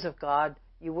 If it is of God,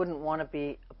 you wouldn't want to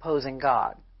be opposing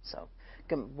God." So,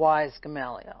 wise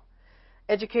Gamaliel.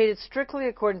 "Educated strictly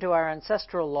according to our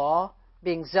ancestral law,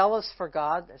 being zealous for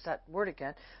God," there's that word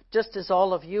again, "just as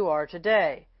all of you are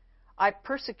today. I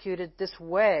persecuted this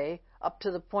way up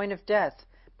to the point of death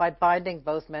by binding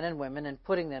both men and women and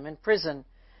putting them in prison,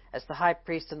 as the high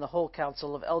priest and the whole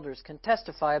council of elders can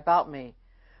testify about me.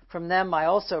 From them I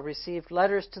also received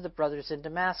letters to the brothers in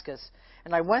Damascus,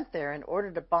 and I went there in order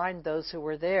to bind those who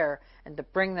were there and to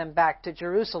bring them back to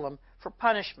Jerusalem for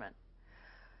punishment.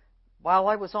 While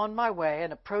I was on my way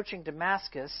and approaching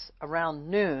Damascus around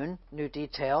noon," new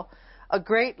detail, "a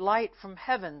great light from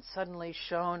heaven suddenly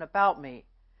shone about me.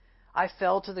 I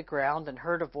fell to the ground and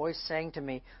heard a voice saying to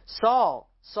me,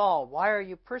 'Saul, Saul, why are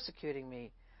you persecuting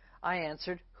me?' I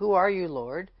answered, 'Who are you,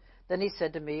 Lord?' Then he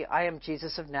said to me, 'I am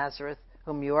Jesus of Nazareth,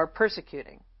 whom you are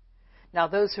persecuting.' Now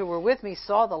those who were with me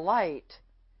saw the light,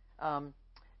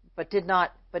 but did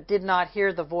not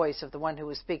hear the voice of the one who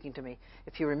was speaking to me."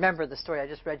 If you remember the story I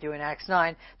just read you in Acts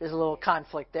 9, there's a little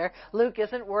conflict there. Luke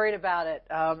isn't worried about it.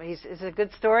 It's a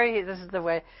good story. This is the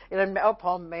way.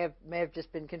 Paul may have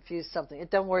just been confused something.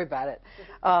 Don't worry about it.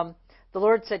 The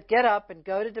Lord said, "Get up and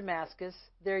go to Damascus.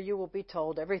 There you will be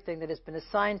told everything that has been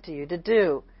assigned to you to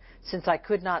do. Since I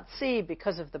could not see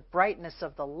because of the brightness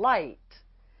of the light,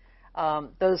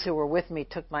 those who were with me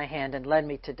took my hand and led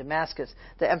me to Damascus."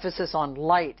 The emphasis on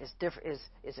light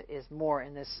is more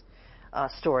in this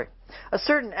story. "A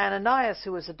certain Ananias,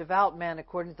 who was a devout man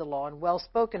according to the law and well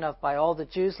spoken of by all the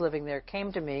Jews living there,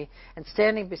 came to me, and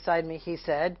standing beside me he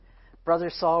said, 'Brother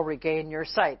Saul, regain your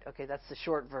sight.'" Okay, that's the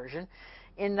short version.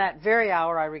 "In that very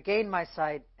hour I regained my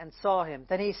sight and saw him.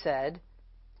 Then he said,"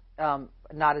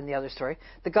 not in the other story,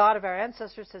 "The God of our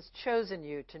ancestors has chosen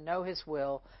you to know his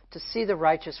will, to see the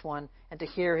righteous one, and to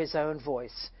hear his own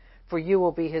voice. For you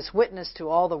will be his witness to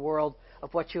all the world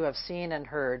of what you have seen and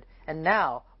heard. And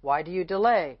now, why do you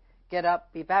delay? Get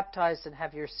up, be baptized, and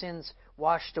have your sins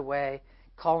washed away,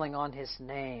 calling on his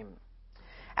name."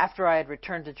 After I had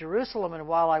returned to Jerusalem, and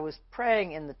while I was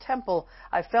praying in the temple,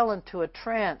 I fell into a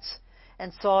trance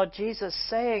and saw Jesus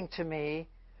saying to me,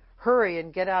 "Hurry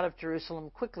and get out of Jerusalem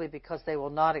quickly, because they will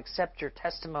not accept your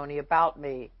testimony about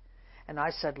me." And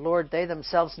I said, "Lord, they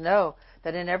themselves know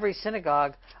that in every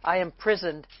synagogue I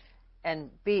imprisoned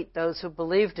and beat those who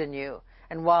believed in you.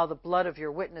 And while the blood of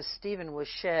your witness Stephen was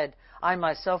shed, I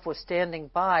myself was standing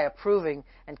by, approving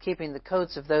and keeping the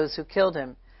coats of those who killed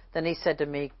him." Then he said to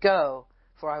me, "Go,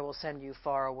 for I will send you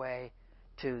far away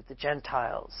to the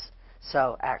Gentiles."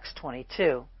 So, Acts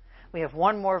 22. We have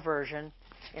one more version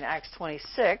in Acts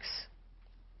 26.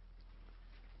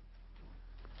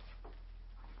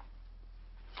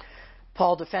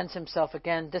 Paul defends himself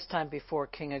again, this time before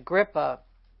King Agrippa.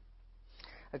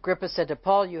 Agrippa said to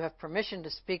Paul, "You have permission to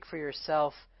speak for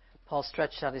yourself." Paul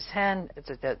stretched out his hand, it's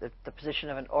the position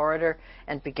of an orator,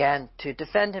 and began to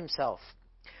defend himself.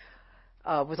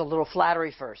 With a little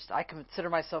flattery first. "I consider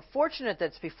myself fortunate that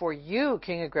it's before you,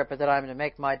 King Agrippa, that I'm to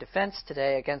make my defense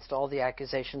today against all the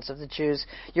accusations of the Jews.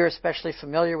 You're especially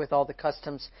familiar with all the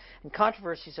customs and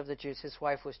controversies of the Jews." His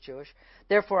wife was Jewish.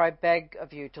 "Therefore, I beg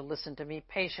of you to listen to me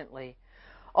patiently.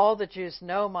 All the Jews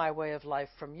know my way of life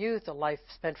from youth, a life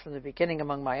spent from the beginning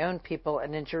among my own people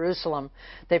and in Jerusalem.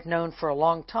 They've known for a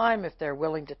long time, if they're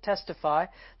willing to testify,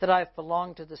 that I've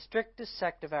belonged to the strictest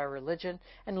sect of our religion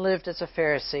and lived as a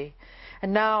Pharisee.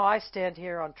 And now I stand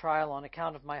here on trial on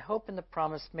account of my hope in the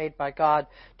promise made by God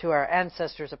to our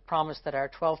ancestors, a promise that our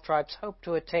 12 tribes hope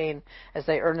to attain as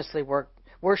they earnestly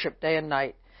worship day and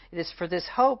night. It is for this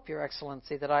hope, Your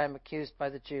Excellency, that I am accused by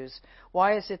the Jews.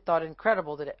 Why is it thought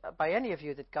incredible that by any of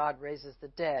you that God raises the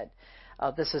dead?"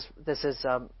 This is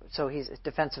so he's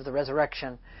defense of the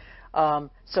resurrection.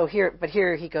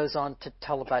 Here he goes on to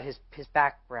tell about his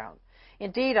background.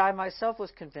 "Indeed, I myself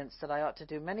was convinced that I ought to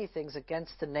do many things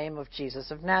against the name of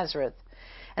Jesus of Nazareth,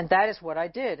 and that is what I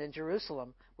did in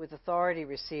Jerusalem, with authority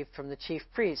received from the chief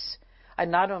priests. I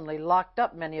not only locked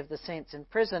up many of the saints in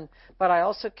prison, but I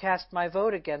also cast my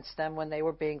vote against them when they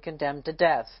were being condemned to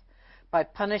death. By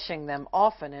punishing them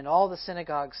often in all the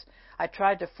synagogues, I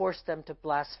tried to force them to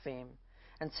blaspheme.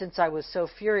 And since I was so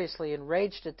furiously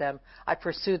enraged at them, I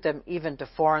pursued them even to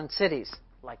foreign cities,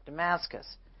 like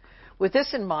Damascus. With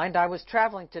this in mind, I was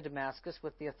traveling to Damascus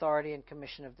with the authority and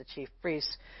commission of the chief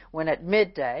priests, when at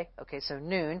midday, so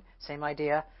noon, same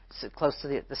idea, so close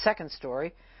to the second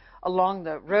story, along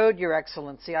the road, Your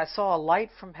Excellency, I saw a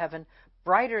light from heaven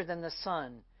brighter than the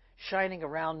sun, shining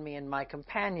around me and my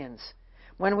companions.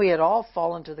 When we had all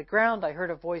fallen to the ground, I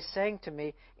heard a voice saying to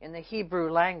me in the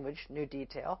Hebrew language, new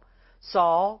detail,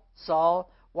 'Saul, Saul,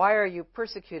 why are you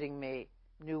persecuting me?'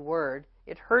 New word,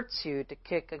 it hurts you to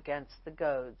kick against the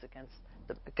goads,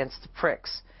 against the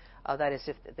pricks. That is,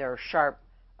 if there are sharp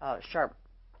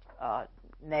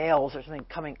nails or something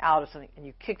coming out of something, and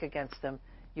you kick against them,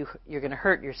 you're going to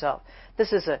hurt yourself.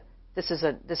 This is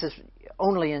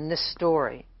only in this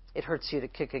story. It hurts you to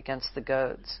kick against the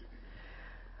goads.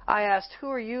 I asked, 'Who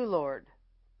are you, Lord?'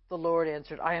 The Lord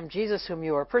answered, 'I am Jesus whom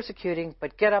you are persecuting,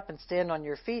 but get up and stand on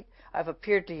your feet. I've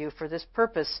appeared to you for this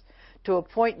purpose, to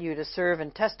appoint you to serve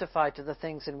and testify to the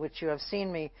things in which you have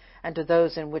seen me, and to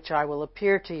those in which I will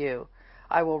appear to you.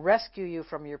 I will rescue you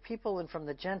from your people and from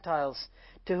the Gentiles,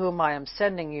 to whom I am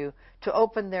sending you, to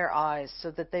open their eyes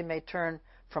so that they may turn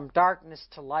from darkness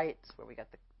to light,'" that's where we got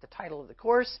the title of the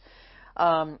course,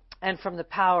 "and from the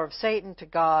power of Satan to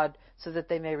God, so that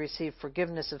they may receive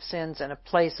forgiveness of sins and a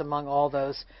place among all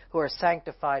those who are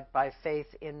sanctified by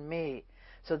faith in me."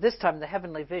 So this time the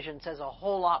heavenly vision says a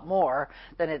whole lot more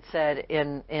than it said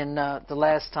in the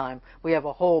last time. We have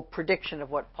a whole prediction of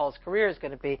what Paul's career is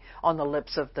going to be on the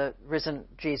lips of the risen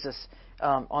Jesus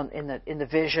in the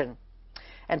vision.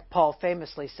 And Paul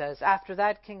famously says, "After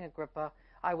that, King Agrippa,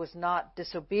 I was not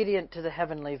disobedient to the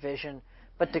heavenly vision,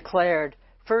 but declared,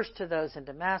 first to those in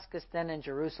Damascus, then in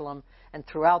Jerusalem, and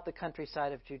throughout the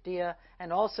countryside of Judea,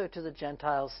 and also to the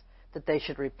Gentiles, that they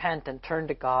should repent and turn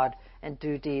to God and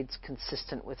do deeds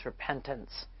consistent with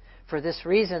repentance. For this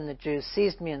reason the Jews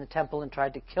seized me in the temple and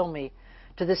tried to kill me.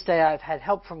 To this day I have had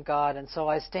help from God, and so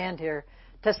I stand here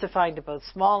testifying to both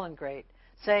small and great,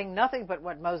 saying nothing but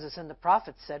what Moses and the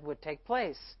prophets said would take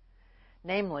place,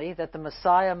 namely, that the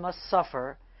Messiah must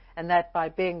suffer, and that by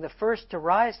being the first to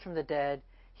rise from the dead,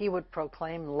 he would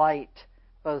proclaim light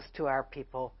both to our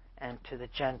people and to the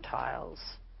Gentiles."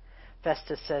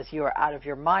 Festus says, "You are out of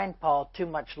your mind, Paul. Too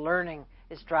much learning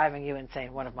is driving you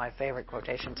insane." One of my favorite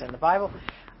quotations in the Bible.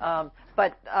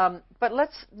 But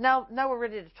let's now we're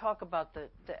ready to talk about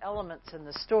the elements in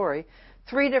the story.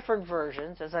 3 different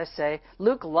versions, as I say.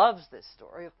 Luke loves this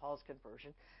story of Paul's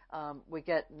conversion. We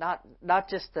get not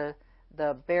just the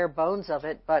bare bones of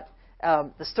it, but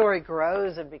the story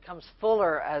grows and becomes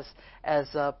fuller as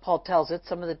Paul tells it.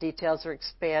 Some of the details are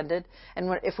expanded,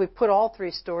 and if we put all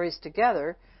 3 stories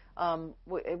together,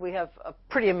 we have a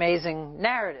pretty amazing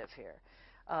narrative here.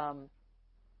 I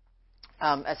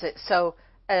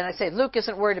say Luke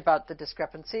isn't worried about the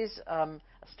discrepancies. A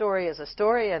story is a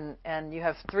story, and you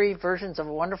have 3 versions of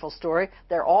a wonderful story.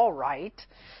 They're all right.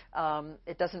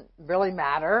 It doesn't really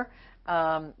matter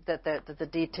that the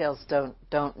details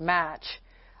don't match.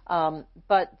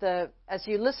 But as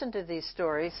you listen to these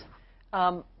stories,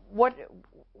 what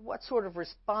what sort of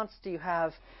response do you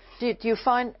have? Do you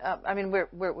find?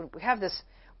 We have this.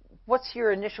 What's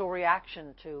your initial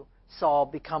reaction to Saul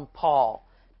become Paul?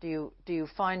 Do you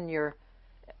find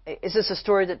is this a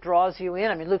story that draws you in?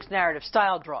 I mean, Luke's narrative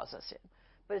style draws us in,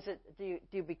 but do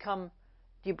you become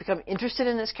interested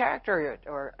in this character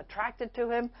or attracted to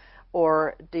him,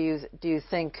 or do you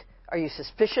think, are you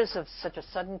suspicious of such a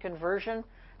sudden conversion?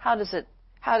 How does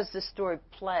this story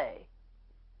play?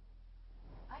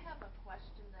 I have a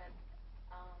question that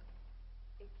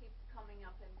it keeps coming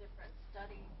up in different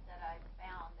studies that I've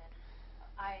found, and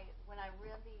when I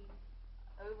read these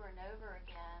over and over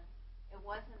again, it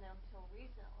wasn't until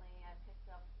recently I picked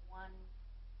up one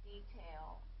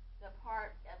detail, the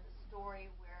part of the story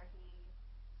where he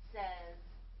says,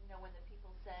 when the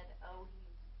people said, "Oh,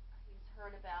 he's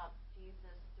heard about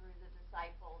Jesus through the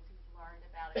disciples, he's learned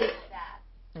about it through that."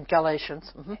 In Galatians.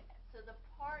 Mm-hmm. So the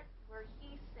part where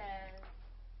he says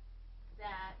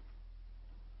that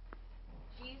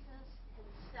Jesus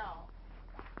himself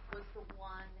was the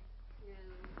one who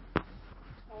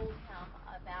told him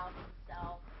about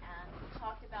himself and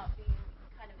talked about being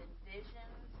kind of in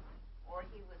visions, or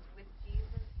he was with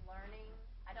Jesus learning.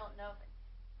 I don't know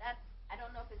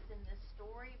if it's in this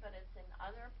story, but it's in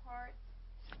other parts.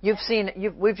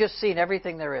 We've just seen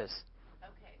everything there is.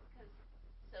 Okay,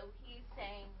 so he's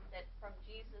saying that from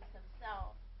Jesus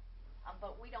himself,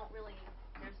 but we don't really.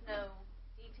 There's no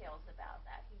details about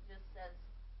that. He just says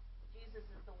Jesus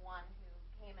is the one who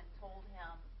came and told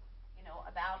him,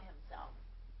 about himself,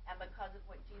 and because of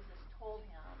what Jesus told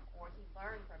him, or he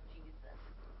learned from Jesus,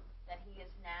 that he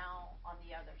is now on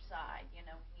the other side. He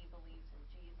believes in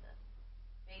Jesus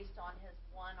based on his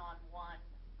one-on-one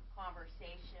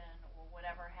conversation or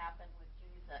whatever happened with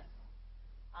Jesus.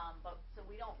 So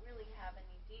we don't really have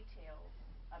any details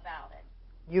about it.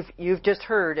 You've just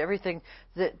heard everything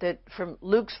that from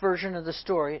Luke's version of the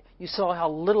story. You saw how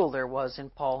little there was in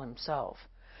Paul himself.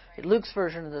 Right. In Luke's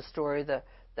version of the story, the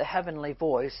heavenly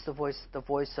voice, the voice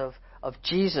of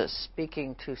Jesus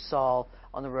speaking to Saul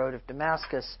on the road of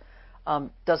Damascus,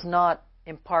 does not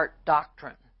impart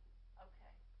doctrine.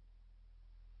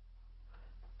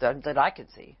 Okay. That I can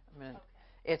see. I mean,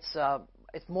 okay.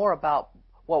 It's more about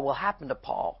what will happen to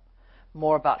Paul,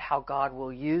 more about how God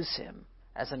will use him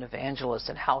as an evangelist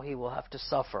and how he will have to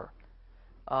suffer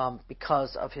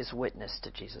because of his witness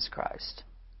to Jesus Christ.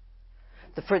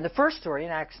 In the first story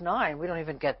in Acts 9, we don't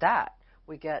even get that.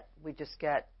 We just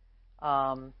get,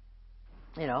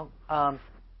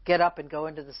 get up and go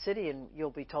into the city and you'll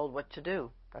be told what to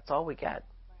do. That's all we get.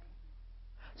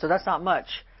 So that's not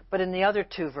much. But in the other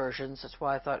two versions, that's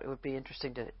why I thought it would be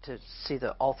interesting to see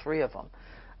all three of them.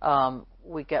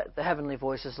 We get the heavenly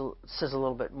voice says a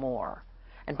little bit more.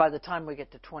 And by the time we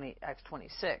get to Acts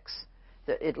 26,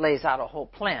 it lays out a whole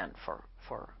plan for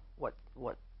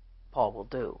what Paul will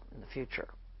do in the future,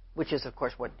 which is, of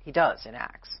course, what he does in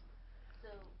Acts.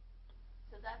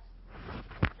 So that's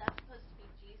supposed to be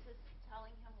Jesus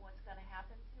telling him what's going to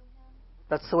happen to him?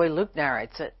 That's the way Luke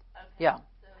narrates it. Okay. Yeah.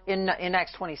 So, In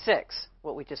Acts 26,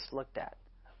 what we just looked at.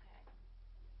 okay.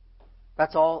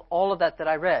 That's all of that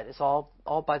I read is all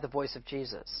by the voice of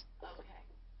Jesus.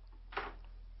 Okay.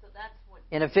 So that's what...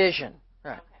 In a vision.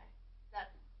 Right. Okay.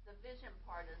 The vision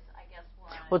part is, I guess,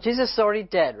 what... Well, Jesus is already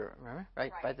dead, remember?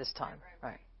 Right? By this time.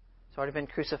 Right. He's already been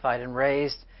crucified and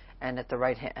raised and at the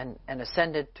right hand and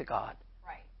ascended to God.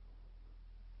 Right.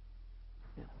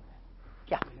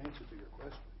 Yeah. In answer to your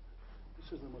question,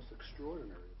 this is the most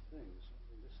extraordinary of things.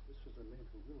 I mean, this is a man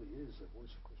who really is the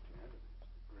voice of Christianity.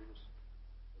 He's the greatest of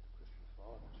the Christian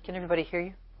fathers. Can everybody hear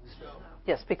you?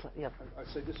 Yes, speak. Yeah. I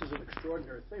say this is an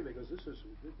extraordinary thing because this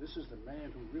is the man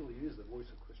who really is the voice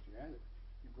of Christianity.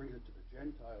 He brings it to the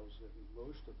Gentiles, and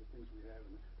most of the things we have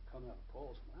come out of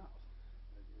Paul's mouth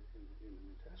in the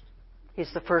New Testament.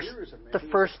 He's the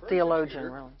first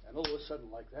theologian, really. And all of a sudden,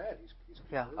 like that, he's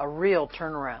a real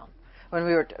turnaround. When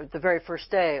we were the very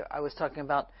first day, I was talking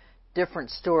about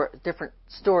different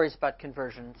stories about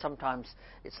conversion. Sometimes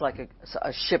it's like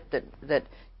a ship that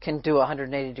can do a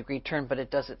 180-degree turn, but it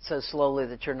does it so slowly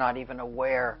that you're not even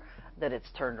aware that it's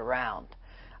turned around.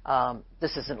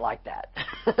 This isn't like that.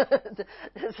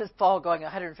 This is Paul going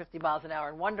 150 miles an hour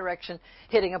in one direction,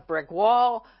 hitting a brick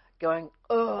wall, going,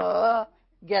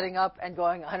 getting up and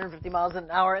going 150 miles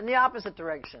an hour in the opposite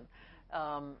direction.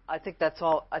 I think that's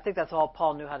all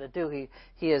Paul knew how to do.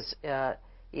 He is.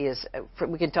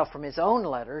 We can tell from his own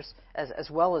letters, as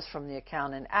well as from the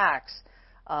account in Acts,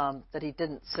 that he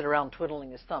didn't sit around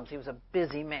twiddling his thumbs. He was a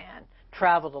busy man,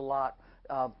 traveled a lot,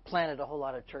 planted a whole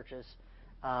lot of churches,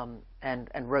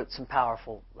 and wrote some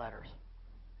powerful letters.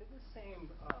 In the same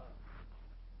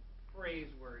phrase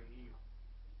where he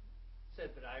said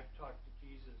that I've talked to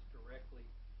Jesus directly.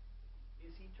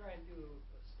 Is he trying to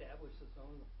establish his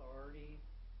own authority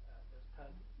as kind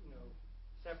of,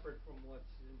 separate from what's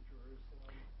in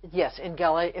Jerusalem? Yes,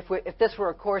 if this were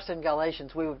a course in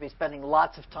Galatians, we would be spending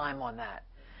lots of time on that,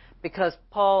 because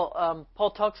Paul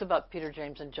talks about Peter,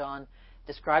 James, and John,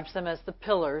 describes them as the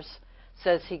pillars,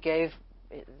 says he gave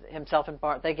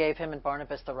they gave him and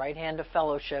Barnabas the right hand of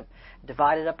fellowship,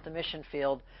 divided up the mission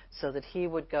field so that he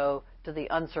would go to the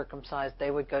uncircumcised,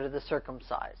 they would go to the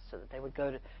circumcised, so that they would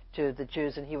go to the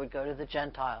Jews and he would go to the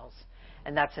Gentiles.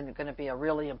 And that's going to be a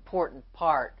really important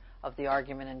part of the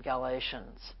argument in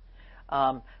Galatians.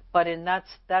 But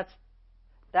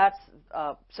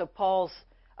so Paul's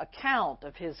account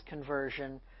of his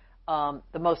conversion,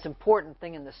 the most important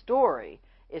thing in the story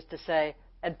is to say,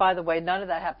 and by the way, none of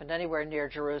that happened anywhere near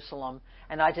Jerusalem,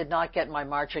 and I did not get my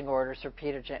marching orders from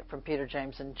Peter,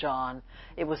 James, and John.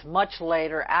 It was much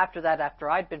later, after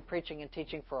I'd been preaching and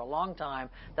teaching for a long time,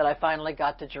 that I finally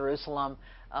got to Jerusalem.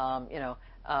 I'd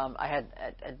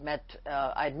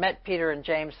met Peter and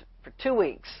James for 2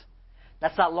 weeks.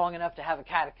 That's not long enough to have a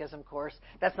catechism course.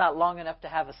 That's not long enough to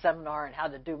have a seminar on how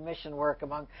to do mission work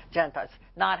among Gentiles.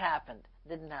 Not happened.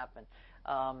 Didn't happen.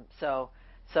 So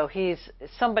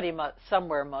somebody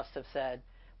somewhere must have said,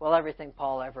 well, everything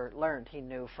Paul ever learned he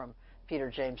knew from Peter,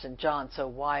 James, and John, so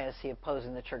why is he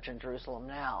opposing the church in Jerusalem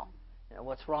now?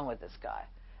 What's wrong with this guy?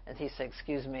 And he said,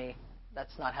 excuse me,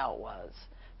 that's not how it was.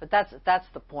 But that's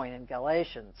the point in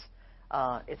Galatians.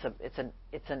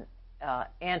 It's an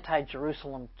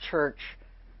anti-Jerusalem church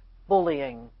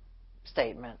bullying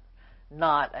statement,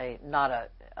 not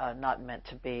meant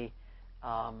to be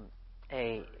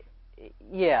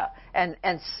and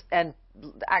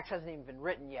Acts hasn't even been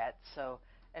written yet,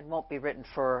 and won't be written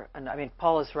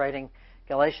Paul is writing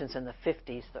Galatians in the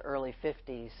 50s, the early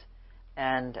 50s,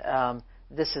 and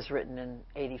this is written in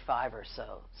 85 or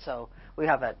so. So we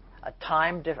have a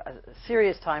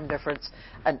serious time difference,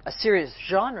 and a serious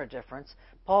genre difference.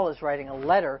 Paul is writing a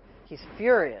letter. He's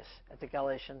furious at the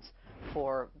Galatians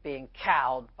for being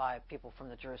cowed by people from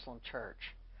the Jerusalem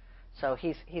church. So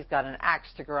he's got an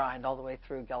axe to grind all the way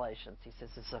through Galatians. He says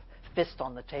it's a fist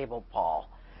on the table, Paul.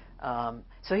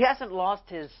 So he hasn't lost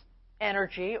his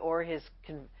energy or his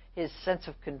sense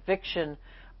of conviction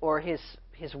or his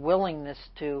willingness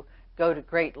to go to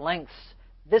great lengths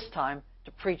this time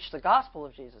to preach the gospel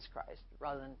of Jesus Christ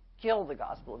rather than kill the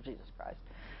gospel of Jesus Christ.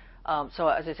 So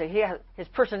as I say, his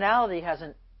personality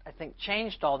hasn't, I think,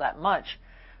 changed all that much,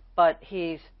 but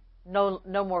he's no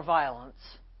more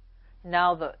violence.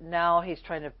 Now he's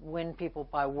trying to win people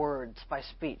by words, by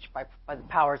speech, by the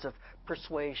powers of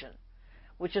persuasion,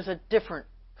 which is a different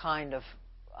kind of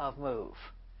move.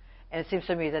 And it seems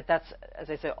to me that that's, as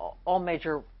I say, all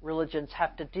major religions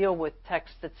have to deal with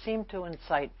texts that seem to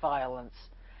incite violence,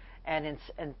 and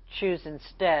choose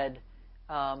instead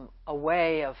a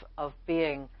way of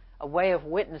being, a way of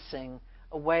witnessing,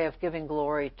 a way of giving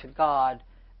glory to God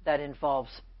that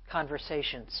involves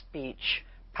conversation, speech,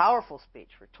 powerful speech,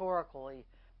 rhetorically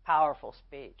powerful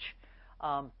speech.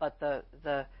 But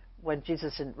when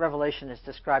Jesus in Revelation is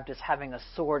described as having a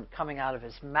sword coming out of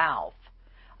his mouth,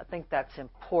 I think that's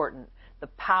important. The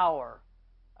power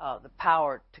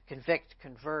to convict,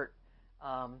 convert,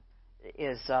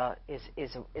 is a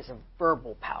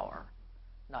verbal power,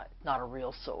 not a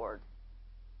real sword.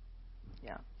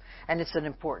 Yeah, and it's an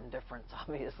important difference,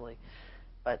 obviously.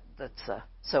 But that's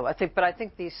so. I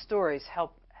think these stories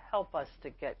help us to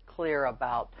get clear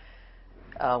about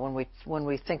when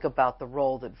we think about the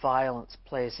role that violence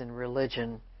plays in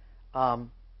religion.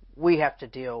 We have to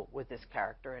deal with this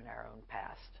character in our own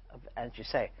past, as you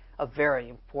say, a very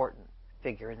important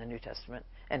figure in the New Testament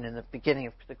and in the beginning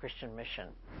of the Christian mission.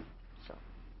 So,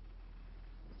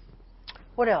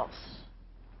 what else?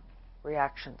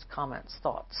 Reactions, comments,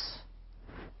 thoughts?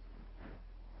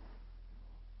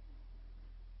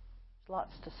 There's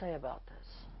lots to say about this.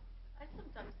 I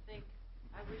sometimes think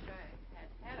I wish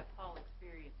I had a Paul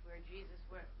experience where Jesus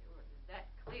was that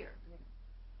clear.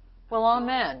 Well,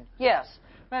 amen. Yes.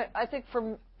 I think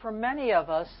for many of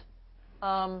us,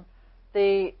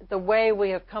 the way we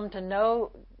have come to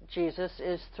know Jesus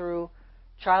is through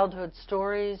childhood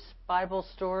stories, Bible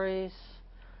stories,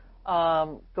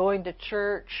 going to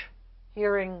church,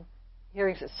 singing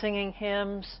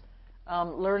hymns,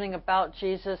 learning about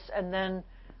Jesus, and then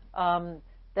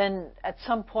at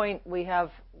some point we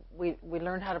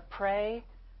learn how to pray.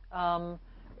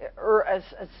 Or as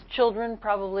children,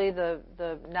 probably the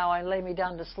now I lay me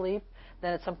down to sleep.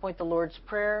 Then at some point the Lord's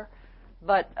Prayer,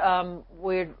 but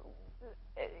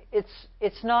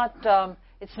it's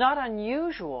not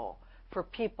unusual for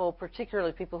people,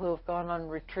 particularly people who have gone on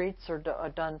retreats or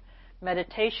done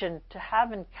meditation to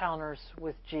have encounters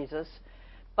with Jesus,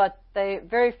 but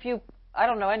very few. I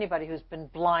don't know anybody who's been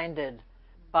blinded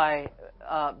by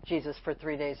Jesus for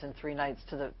 3 days and 3 nights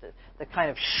to the kind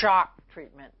of shock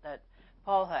treatment that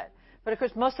Paul had. But of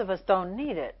course, most of us don't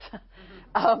need it.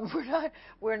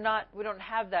 We don't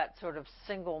have that sort of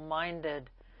single-minded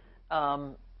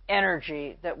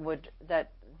energy that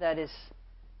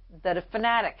a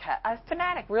fanatic has. A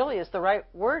fanatic really is the right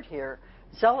word here.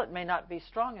 Zealot may not be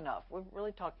strong enough. We're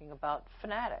really talking about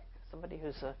fanatic, somebody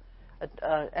who's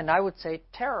and I would say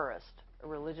terrorist, a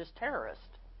religious terrorist.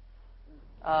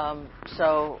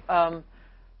 So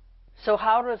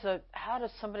how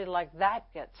does somebody like that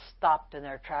get stopped in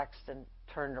their tracks and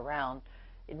turned around?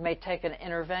 It may take an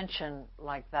intervention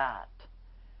like that.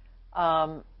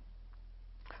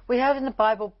 We have in the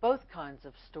Bible both kinds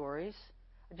of stories.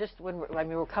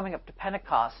 We're coming up to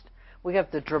Pentecost. We have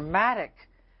the dramatic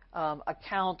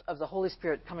account of the Holy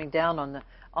Spirit coming down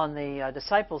on the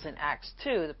disciples in Acts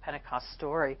 2, the Pentecost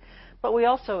story. But we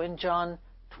also in John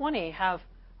 20 have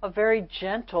a very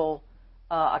gentle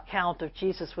account of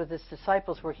Jesus with his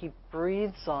disciples, where he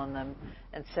breathes on them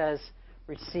and says,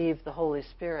 "Receive the Holy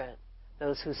Spirit.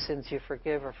 Those whose sins you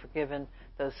forgive are forgiven.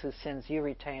 Those whose sins you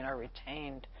retain are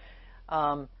retained."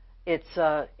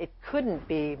 It couldn't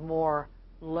be more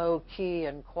low key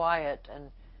and quiet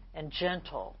and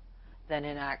gentle than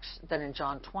in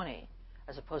John 20,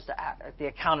 as opposed to the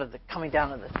account of the coming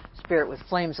down of the Spirit with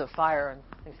flames of fire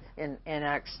in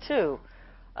Acts 2.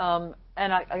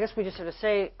 And I guess we just sort of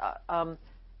say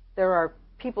there are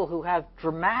people who have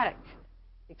dramatic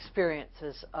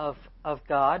experiences of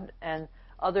God, and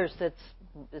others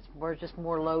it's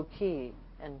more low key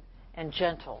and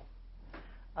gentle.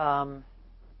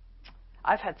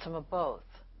 I've had some of both,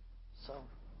 so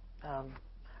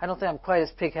I don't think I'm quite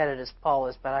as pig-headed as Paul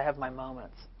is, but I have my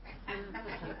moments.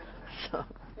 So,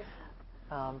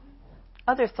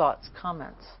 other thoughts,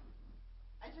 comments?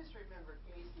 I just remember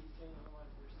Casey saying in one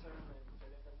of her sermons that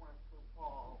if it weren't for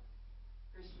Paul,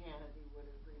 Christianity would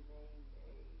have remained a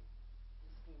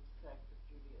distinct sect of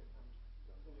Judaism,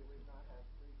 that it would not have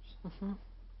reached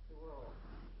the world.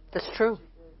 That's true.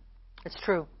 It's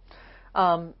true.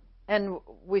 And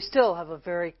we still have a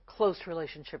very close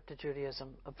relationship to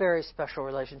Judaism, a very special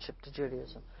relationship to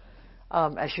Judaism,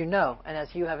 as you know, and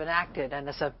as you have enacted, and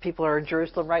as people are in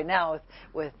Jerusalem right now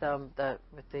with the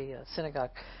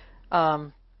synagogue.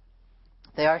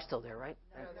 They are still there, right?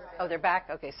 No, they're back.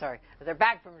 Okay, sorry, they're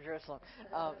back from Jerusalem.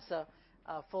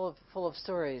 Full of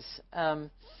stories. Paul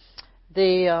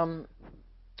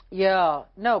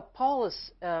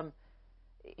is.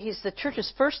 He's the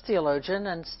church's first theologian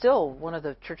and still one of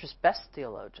the church's best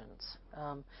theologians.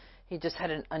 He just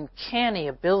had an uncanny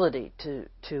ability to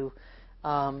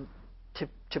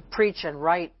preach and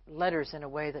write letters in a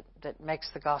way that makes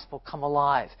the gospel come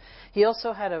alive. He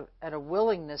also had a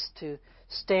willingness to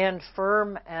stand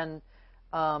firm and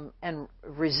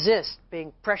resist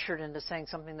being pressured into saying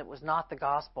something that was not the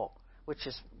gospel, which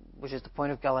is the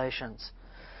point of Galatians.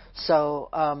 So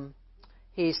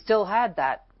he still had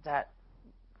that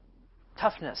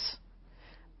toughness,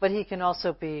 but he can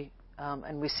also be,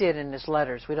 and we see it in his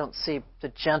letters. We don't see the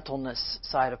gentleness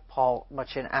side of Paul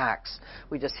much in Acts.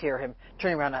 We just hear him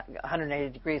turning around 180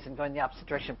 degrees and going the opposite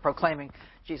direction, proclaiming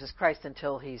Jesus Christ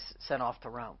until he's sent off to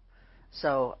Rome,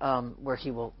 so where he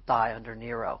will die under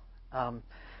Nero.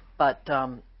 But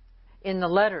in the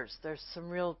letters, there's some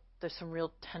real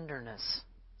tenderness,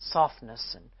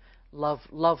 softness, and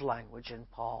love language in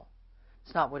Paul.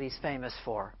 It's not what he's famous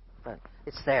for, but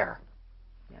it's there.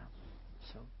 Yeah.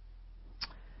 So.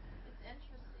 It's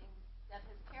interesting that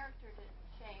his character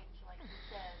didn't change, like you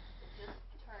said. It just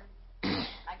turned.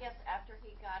 I guess after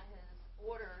he got his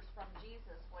orders from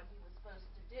Jesus, what he was supposed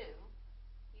to do,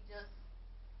 he just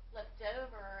flipped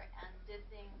over and did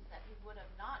things that he would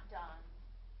have not done.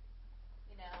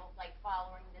 You know, like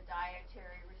following the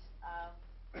dietary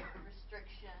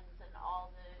restrictions and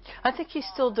all the. I think he's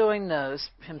still doing those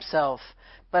himself,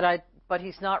 but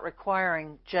he's not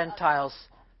requiring Gentiles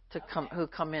who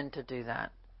come in to do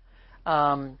that.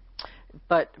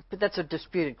 But that's a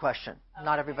disputed question. Okay,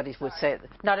 not everybody would say it.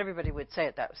 Not everybody would see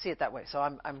it that way. So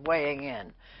I'm weighing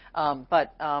in.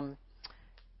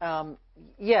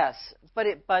 Yes,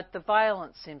 but the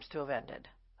violence seems to have ended. Okay.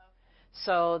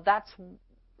 So that's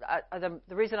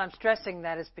the reason I'm stressing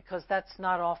that is because that's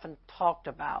not often talked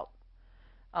about.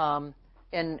 And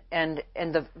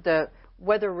the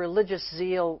whether religious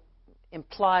zeal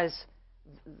implies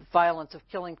violence of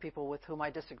killing people with whom I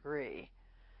disagree,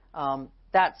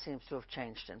 that seems to have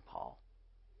changed in Paul.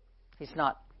 He's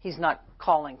not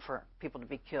calling for people to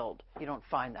be killed. You don't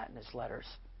find that in his letters.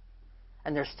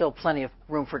 and there's still plenty of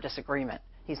room for disagreement.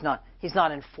 He's not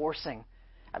enforcing.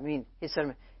 I mean,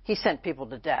 he sent people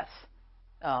to death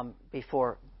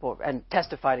before and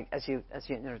testified as you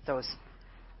know, those,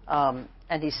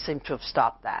 and he seemed to have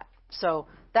stopped that. So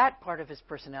that part of his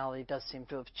personality does seem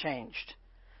to have changed,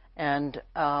 and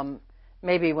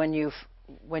maybe when you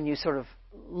sort of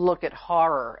look at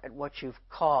horror at what you've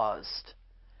caused,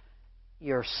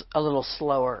 you're a little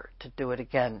slower to do it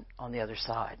again on the other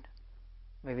side.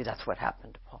 Maybe that's what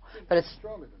happened to Paul. But it's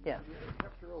stronger than yeah. that.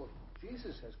 After all,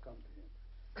 Jesus has come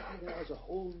to him. He now is a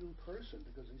whole new person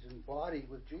because he's embodied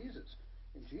with Jesus.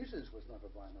 And Jesus was not a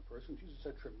violent person. Jesus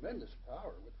had tremendous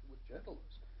power with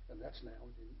gentleness, and that's now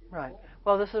in right. Paul.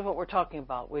 Well, this is what we're talking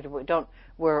about. We're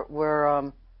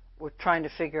trying to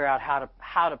figure out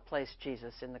how to place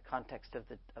Jesus in the context of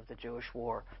the Jewish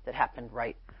war that happened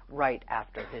right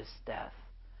after his death.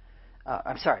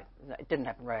 I'm sorry, it didn't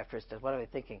happen right after his death. What am I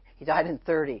thinking? He died in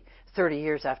 30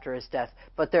 years after his death.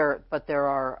 But there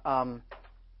are,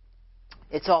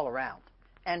 it's all around,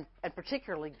 and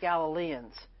particularly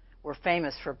Galileans were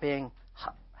famous for being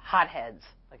hotheads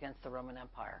against the Roman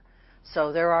Empire.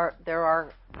 So there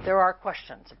are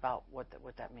questions about what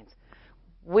that means.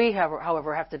 We,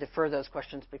 however, have to defer those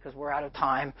questions because we're out of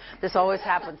time. This always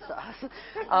happens to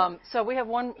us. So we have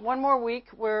one more week.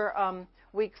 We're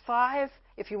week 5.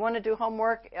 If you want to do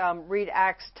homework, read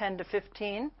Acts 10 to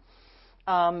 15.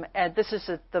 And this is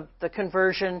the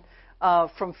conversion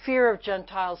from fear of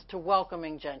Gentiles to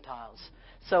welcoming Gentiles.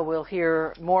 So we'll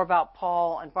hear more about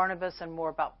Paul and Barnabas and more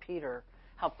about Peter,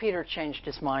 how Peter changed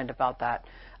his mind about that.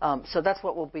 So that's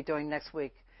what we'll be doing next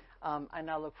week. I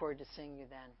now look forward to seeing you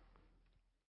then.